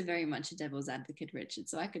 I'm also very much a devil's advocate, Richard,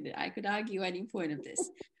 so I could argue any point of this.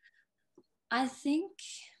 I think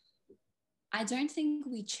I don't think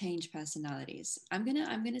we change personalities. I'm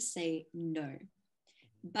gonna say no,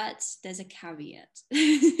 but there's a caveat.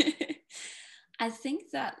 I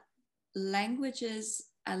think that languages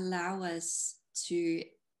allow us to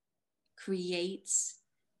create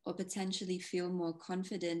or potentially feel more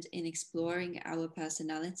confident in exploring our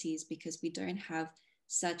personalities because we don't have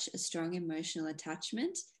such a strong emotional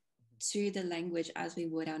attachment to the language as we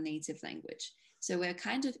would our native language. So we're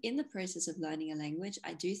kind of in the process of learning a language.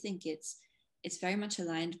 I do think it's very much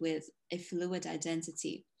aligned with a fluid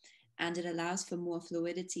identity, and it allows for more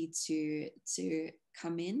fluidity to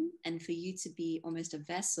come in, and for you to be almost a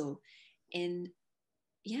vessel in,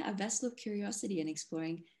 yeah, a vessel of curiosity and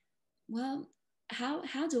exploring, well,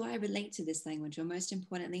 how do I relate to this language, or most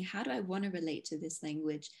importantly, how do I want to relate to this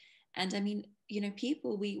language? And I mean,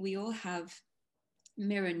 people, we all have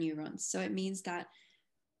mirror neurons, so it means that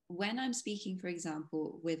when I'm speaking, for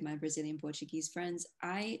example, with my Brazilian Portuguese friends,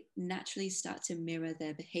 I naturally start to mirror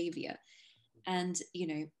their behavior. And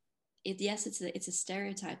yes, it's a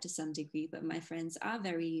stereotype to some degree, but my friends are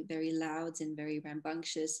very, very loud and very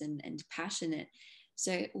rambunctious and passionate.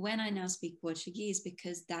 So when I now speak Portuguese,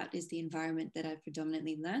 because that is the environment that I've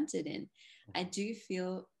predominantly learned it in, I do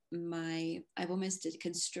feel I've almost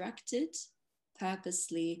constructed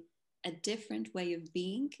purposely a different way of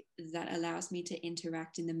being that allows me to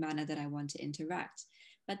interact in the manner that I want to interact.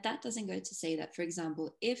 But that doesn't go to say that, for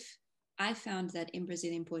example, if I found that in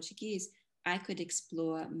Brazilian Portuguese, I could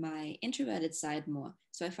explore my introverted side more.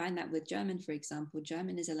 So I find that with German, for example,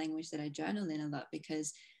 German is a language that I journal in a lot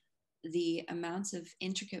because the amount of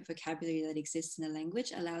intricate vocabulary that exists in a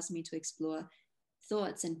language allows me to explore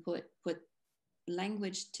thoughts and put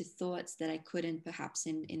language to thoughts that I couldn't perhaps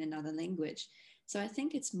in another language. So I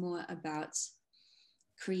think it's more about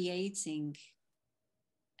creating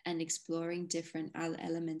and exploring different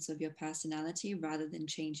elements of your personality rather than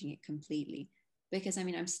changing it completely. Because I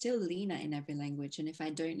mean, I'm still Lina in every language, and if I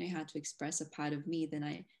don't know how to express a part of me, then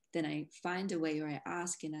I find a way, or I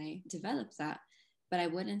ask and I develop that. But I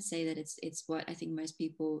wouldn't say that it's what I think most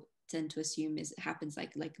people tend to assume is happens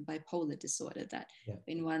like bipolar disorder, that Yeah.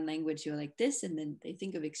 in one language you're like this and then they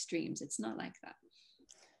think of extremes. It's not like that.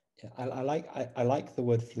 Yeah, I like the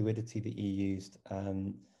word fluidity that you used,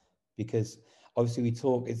 because obviously we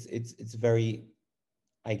talk. It's very,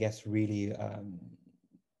 I guess, really,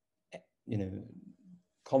 you know,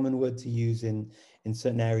 common word to use in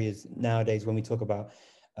certain areas nowadays when we talk about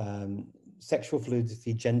sexual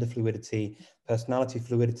fluidity, gender fluidity, personality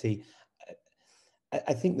fluidity.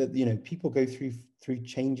 I think that, you know, people go through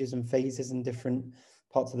changes and phases in different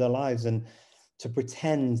parts of their lives, and to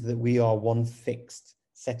pretend that we are one fixed,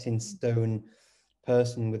 set in stone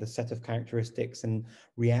person with a set of characteristics and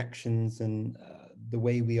reactions, and the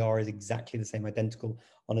way we are is exactly the same, identical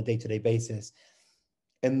on a day-to-day basis.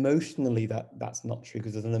 Emotionally, that's not true,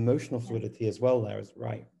 because there's an emotional Yeah, fluidity as well there, is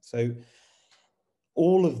right. So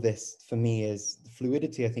all of this for me is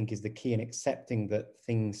fluidity. I think is the key in accepting that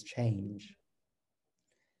things change.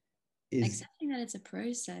 Is accepting that it's a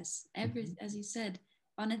process. Every, Mhm. as you said,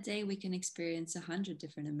 on a day we can experience 100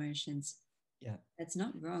 different emotions. Yeah. That's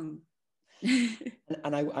not wrong.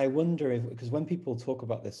 And I wonder if, because when people talk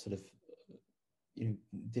about this sort of, you know,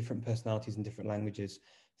 different personalities and different languages,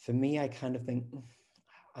 for me, I kind of think,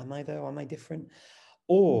 am I though? Am I different?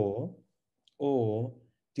 Or, or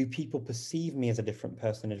do people perceive me as a different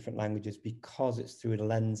person in different languages because it's through a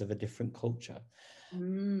lens of a different culture?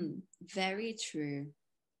 Very true.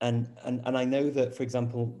 And I know that, for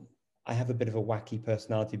example, I have a bit of a wacky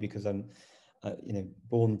personality because I'm, you know,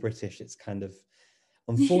 born British. It's kind of,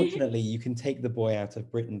 unfortunately, you can take the boy out of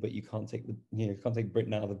Britain, but you can't take the, you know, you can't take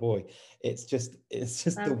Britain out of the boy. It's just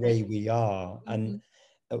the Love it. way we are. And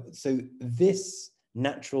Mhm. so this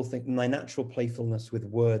natural thing, my natural playfulness with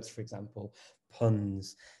words, for example,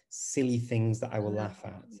 puns, silly things that I will Uh, laugh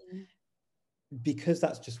at, yeah. because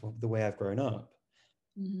that's just the way I've grown up.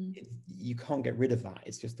 Mhm. You can't get rid of that.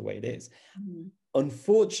 It's just the way it is. Mhm.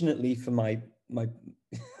 Unfortunately for my my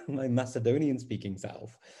Macedonian speaking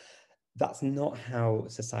self, that's not how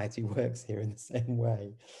society works here in the same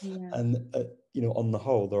way. Yeah. And you know, on the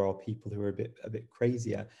whole, there are people who are a bit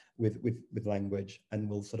crazier with language and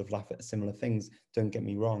will sort of laugh at similar things. Don't get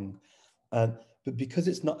me wrong, but because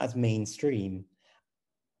it's not as mainstream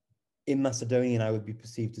in Macedonian, I would be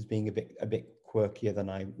perceived as being a bit quirkier than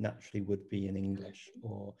I naturally would be in English,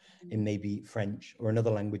 or in Mhm. maybe French or another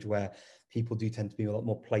language where people do tend to be a lot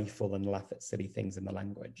more playful and laugh at silly things in the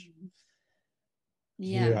language. Mhm.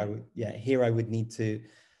 Here Yeah. I would, yeah, here I would need to,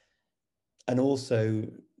 and also,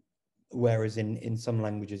 whereas in some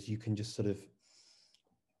languages you can just sort of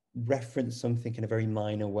reference something in a very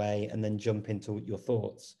minor way and then jump into your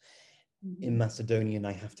thoughts. In Mhm. Macedonian,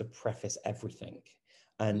 I have to preface everything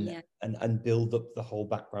and Yeah. and build up the whole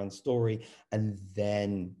background story, and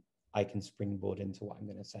then I can springboard into what I'm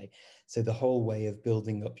going to say. So the whole way of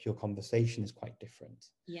building up your conversation is quite different.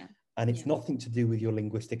 Yeah. And it's Yeah. nothing to do with your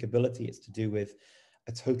linguistic ability, it's to do with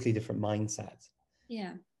a totally different mindset.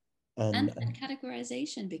 Yeah. And And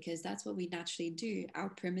categorization, because that's what we naturally do. Our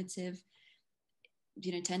primitive,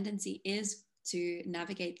 tendency is to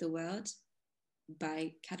navigate the world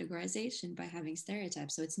by categorization, by having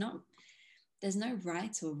stereotypes. So it's not, there's no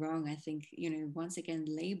right or wrong. I think, once again,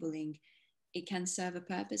 labeling, it can serve a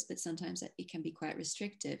purpose, but sometimes it can be quite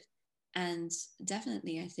restrictive. And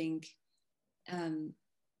definitely, I think, um,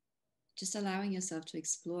 just allowing yourself to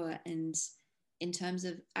explore. And in terms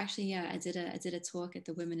of, actually, yeah, I did a talk at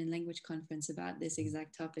the Women in Language conference about this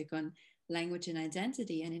exact topic on language and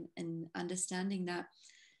identity, and in understanding that,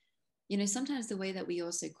 sometimes the way that we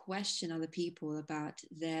also question other people about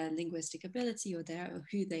their linguistic ability, or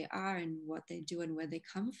who they are and what they do and where they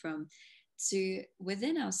come from, to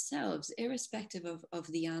within ourselves, irrespective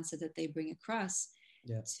of the answer that they bring across,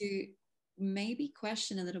 yeah, to maybe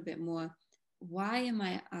question a little bit more, why am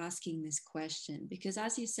I asking this question? Because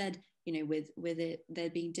as you said, with it there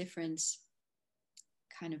being different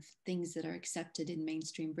kind of things that are accepted in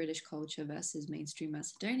mainstream British culture versus mainstream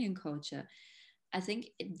Macedonian culture, I think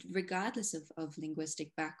regardless of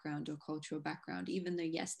linguistic background or cultural background, even though,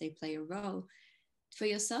 yes, they play a role, for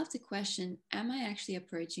yourself to question, am I actually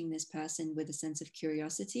approaching this person with a sense of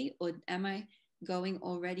curiosity, or am I going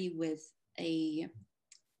already with a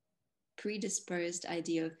predisposed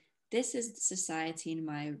idea of this is the society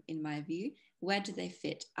in my view. Where do they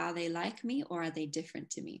fit? Are they like me or are they different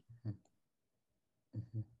to me?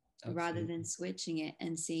 Mhm. Rather than Absolutely. switching it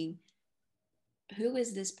and seeing who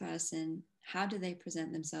is this person, how do they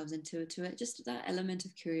present themselves, into to it, just that element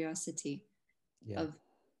of curiosity Yeah. of,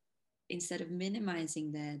 instead of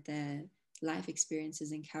minimizing their life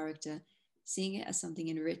experiences and character, seeing it as something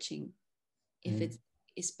enriching, if Mm. it's,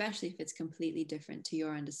 especially if it's completely different to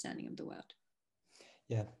your understanding of the world.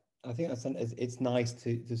 Yeah. I think it's nice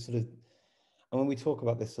to sort of, and when we talk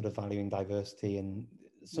about this sort of valuing diversity, and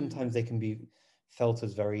Mm. sometimes they can be felt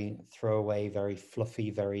as very throwaway, very fluffy,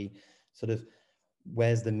 very sort of,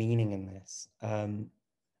 where's the meaning in this?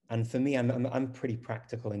 And for me, I'm pretty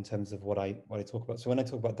practical in terms of what I talk about. So when I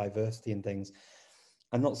talk about diversity and things,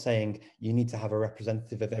 I'm not saying you need to have a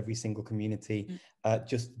representative of every single community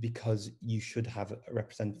just because you should have a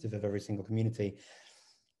representative of every single community.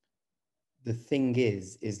 The thing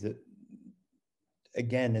is that,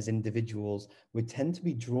 again, as individuals, we tend to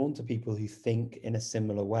be drawn to people who think in a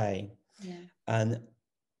similar way, Yeah. and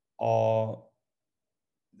are,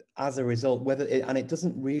 as a result, and it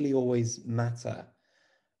doesn't really always matter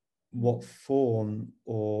what Mm. form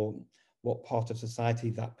or what part of society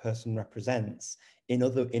that person represents in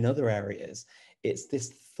other areas. It's this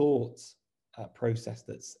thought process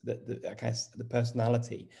that I guess the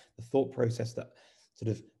personality, the thought process, that sort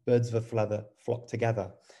of birds of a feather flock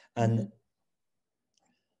together. Mm-hmm. And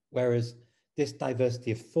whereas this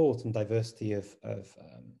diversity of thought and diversity of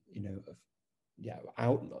yeah,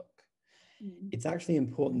 outlook, Mm. it's actually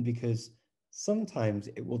important because sometimes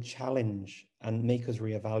it will challenge and make us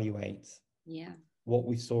reevaluate Yeah. what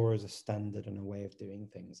we saw as a standard and a way of doing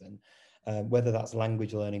things. And whether that's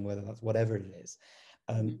language learning, whether that's whatever it is,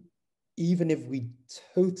 um, Mm. even if we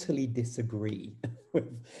totally disagree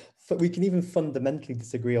with, we can even fundamentally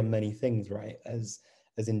disagree on many things, right, as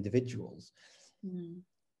individuals, Mm.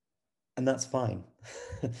 and that's fine.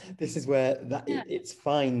 This Mm-hmm. is where Yeah. it's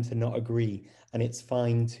fine to not agree, and it's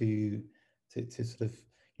fine to sort of,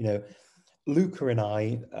 you know, Luca and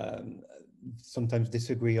I sometimes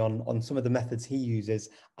disagree on some of the methods he uses.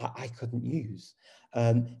 I couldn't use.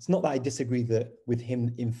 It's not that I disagree that with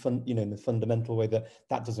him in the fundamental way that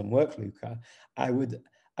doesn't work, Luca. I would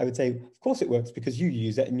I would say, of course it works because you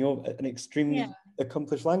use it and you're an Yeah. extremely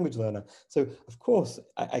accomplished language learner. So of course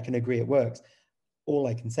I can agree it works. All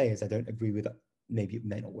I can say is I don't agree with it. Maybe it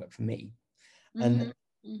may not work for me. Mm-hmm. And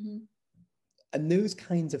Mm-hmm. and those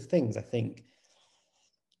kinds of things, I think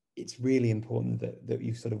it's really important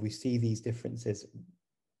that we see these differences,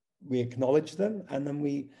 we acknowledge them, and then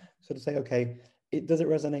we sort of say, okay, does it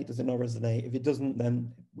resonate? Does it not resonate? If it doesn't,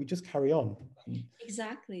 then we just carry on,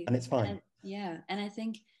 Exactly. and it's fine. Yeah. And I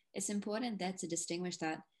think it's important there to distinguish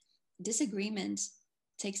that disagreement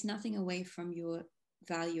takes nothing away from your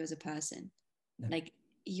value as a person. No, Like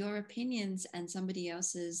your opinions and somebody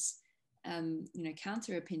else's,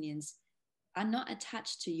 counter opinions are not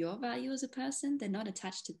attached to your value as a person. They're not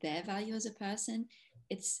attached to their value as a person.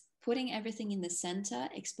 It's putting everything in the center,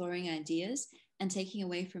 exploring ideas, and taking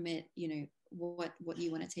away from it, what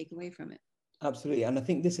you want to take away from it. absolutely. And I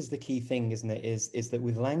think this is the key thing, isn't it? Is that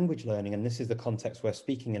with language learning, and this is the context we're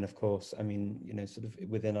speaking in, of course. I mean, sort of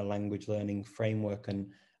within a language learning framework,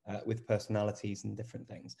 and with personalities and different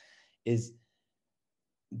things, is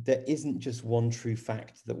there isn't just one true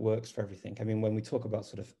fact that works for everything. I mean, when we talk about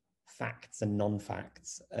sort of facts and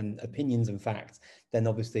non-facts and opinions and facts, then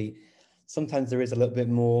obviously sometimes there is a little bit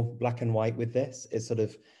more black and white with this. It's sort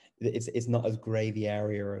of, it's not as gray the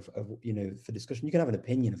area of for discussion. You can have an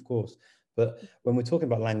opinion, of course, but when we're talking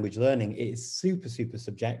about language learning, it is super, super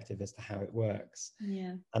subjective as to how it works.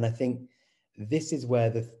 Yeah. And I think this is where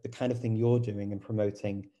the kind of thing you're doing and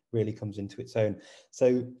promoting really comes into its own.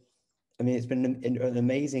 So I mean, it's been an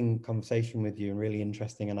amazing conversation with you and really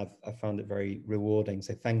interesting, and I've found it very rewarding.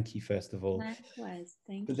 So thank you, first of all. Likewise.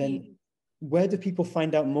 But Thank you. then, where do people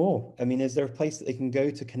find out more? I mean, is there a place that they can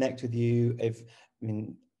go to connect with you? I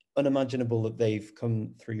mean, unimaginable that they've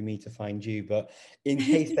come through me to find you, but in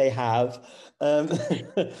case they have, um,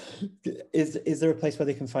 is there a place where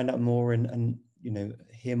they can find out more and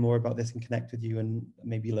hear more about this and connect with you and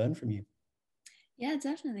maybe learn from you? Yeah,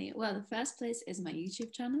 definitely. Well, the first place is my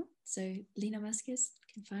YouTube channel. So Lina Muscus,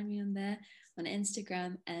 you can find me on there, on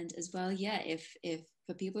Instagram, and as well, yeah, if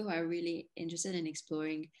for people who are really interested in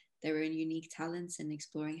exploring their own unique talents and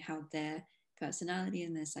exploring how their personality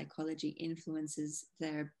and their psychology influences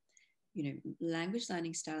their, language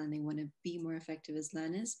learning style, and they want to be more effective as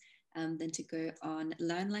learners, then to go on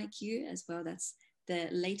Learn Like You as well. That's the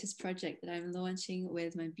latest project that I'm launching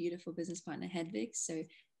with my beautiful business partner Hedvig. So you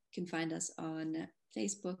can find us on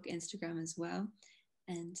Facebook, Instagram as well.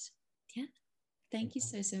 And yeah, thank you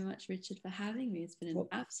so much, Richard, for having me. It's been an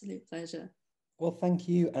absolute pleasure. Well, thank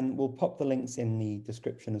you. And we'll pop the links in the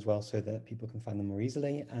description as well so that people can find them more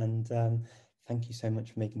easily. And thank you so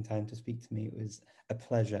much for making time to speak to me. It was a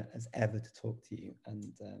pleasure as ever to talk to you, and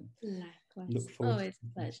Likewise. look forward Always to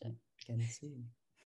a pleasure. again soon.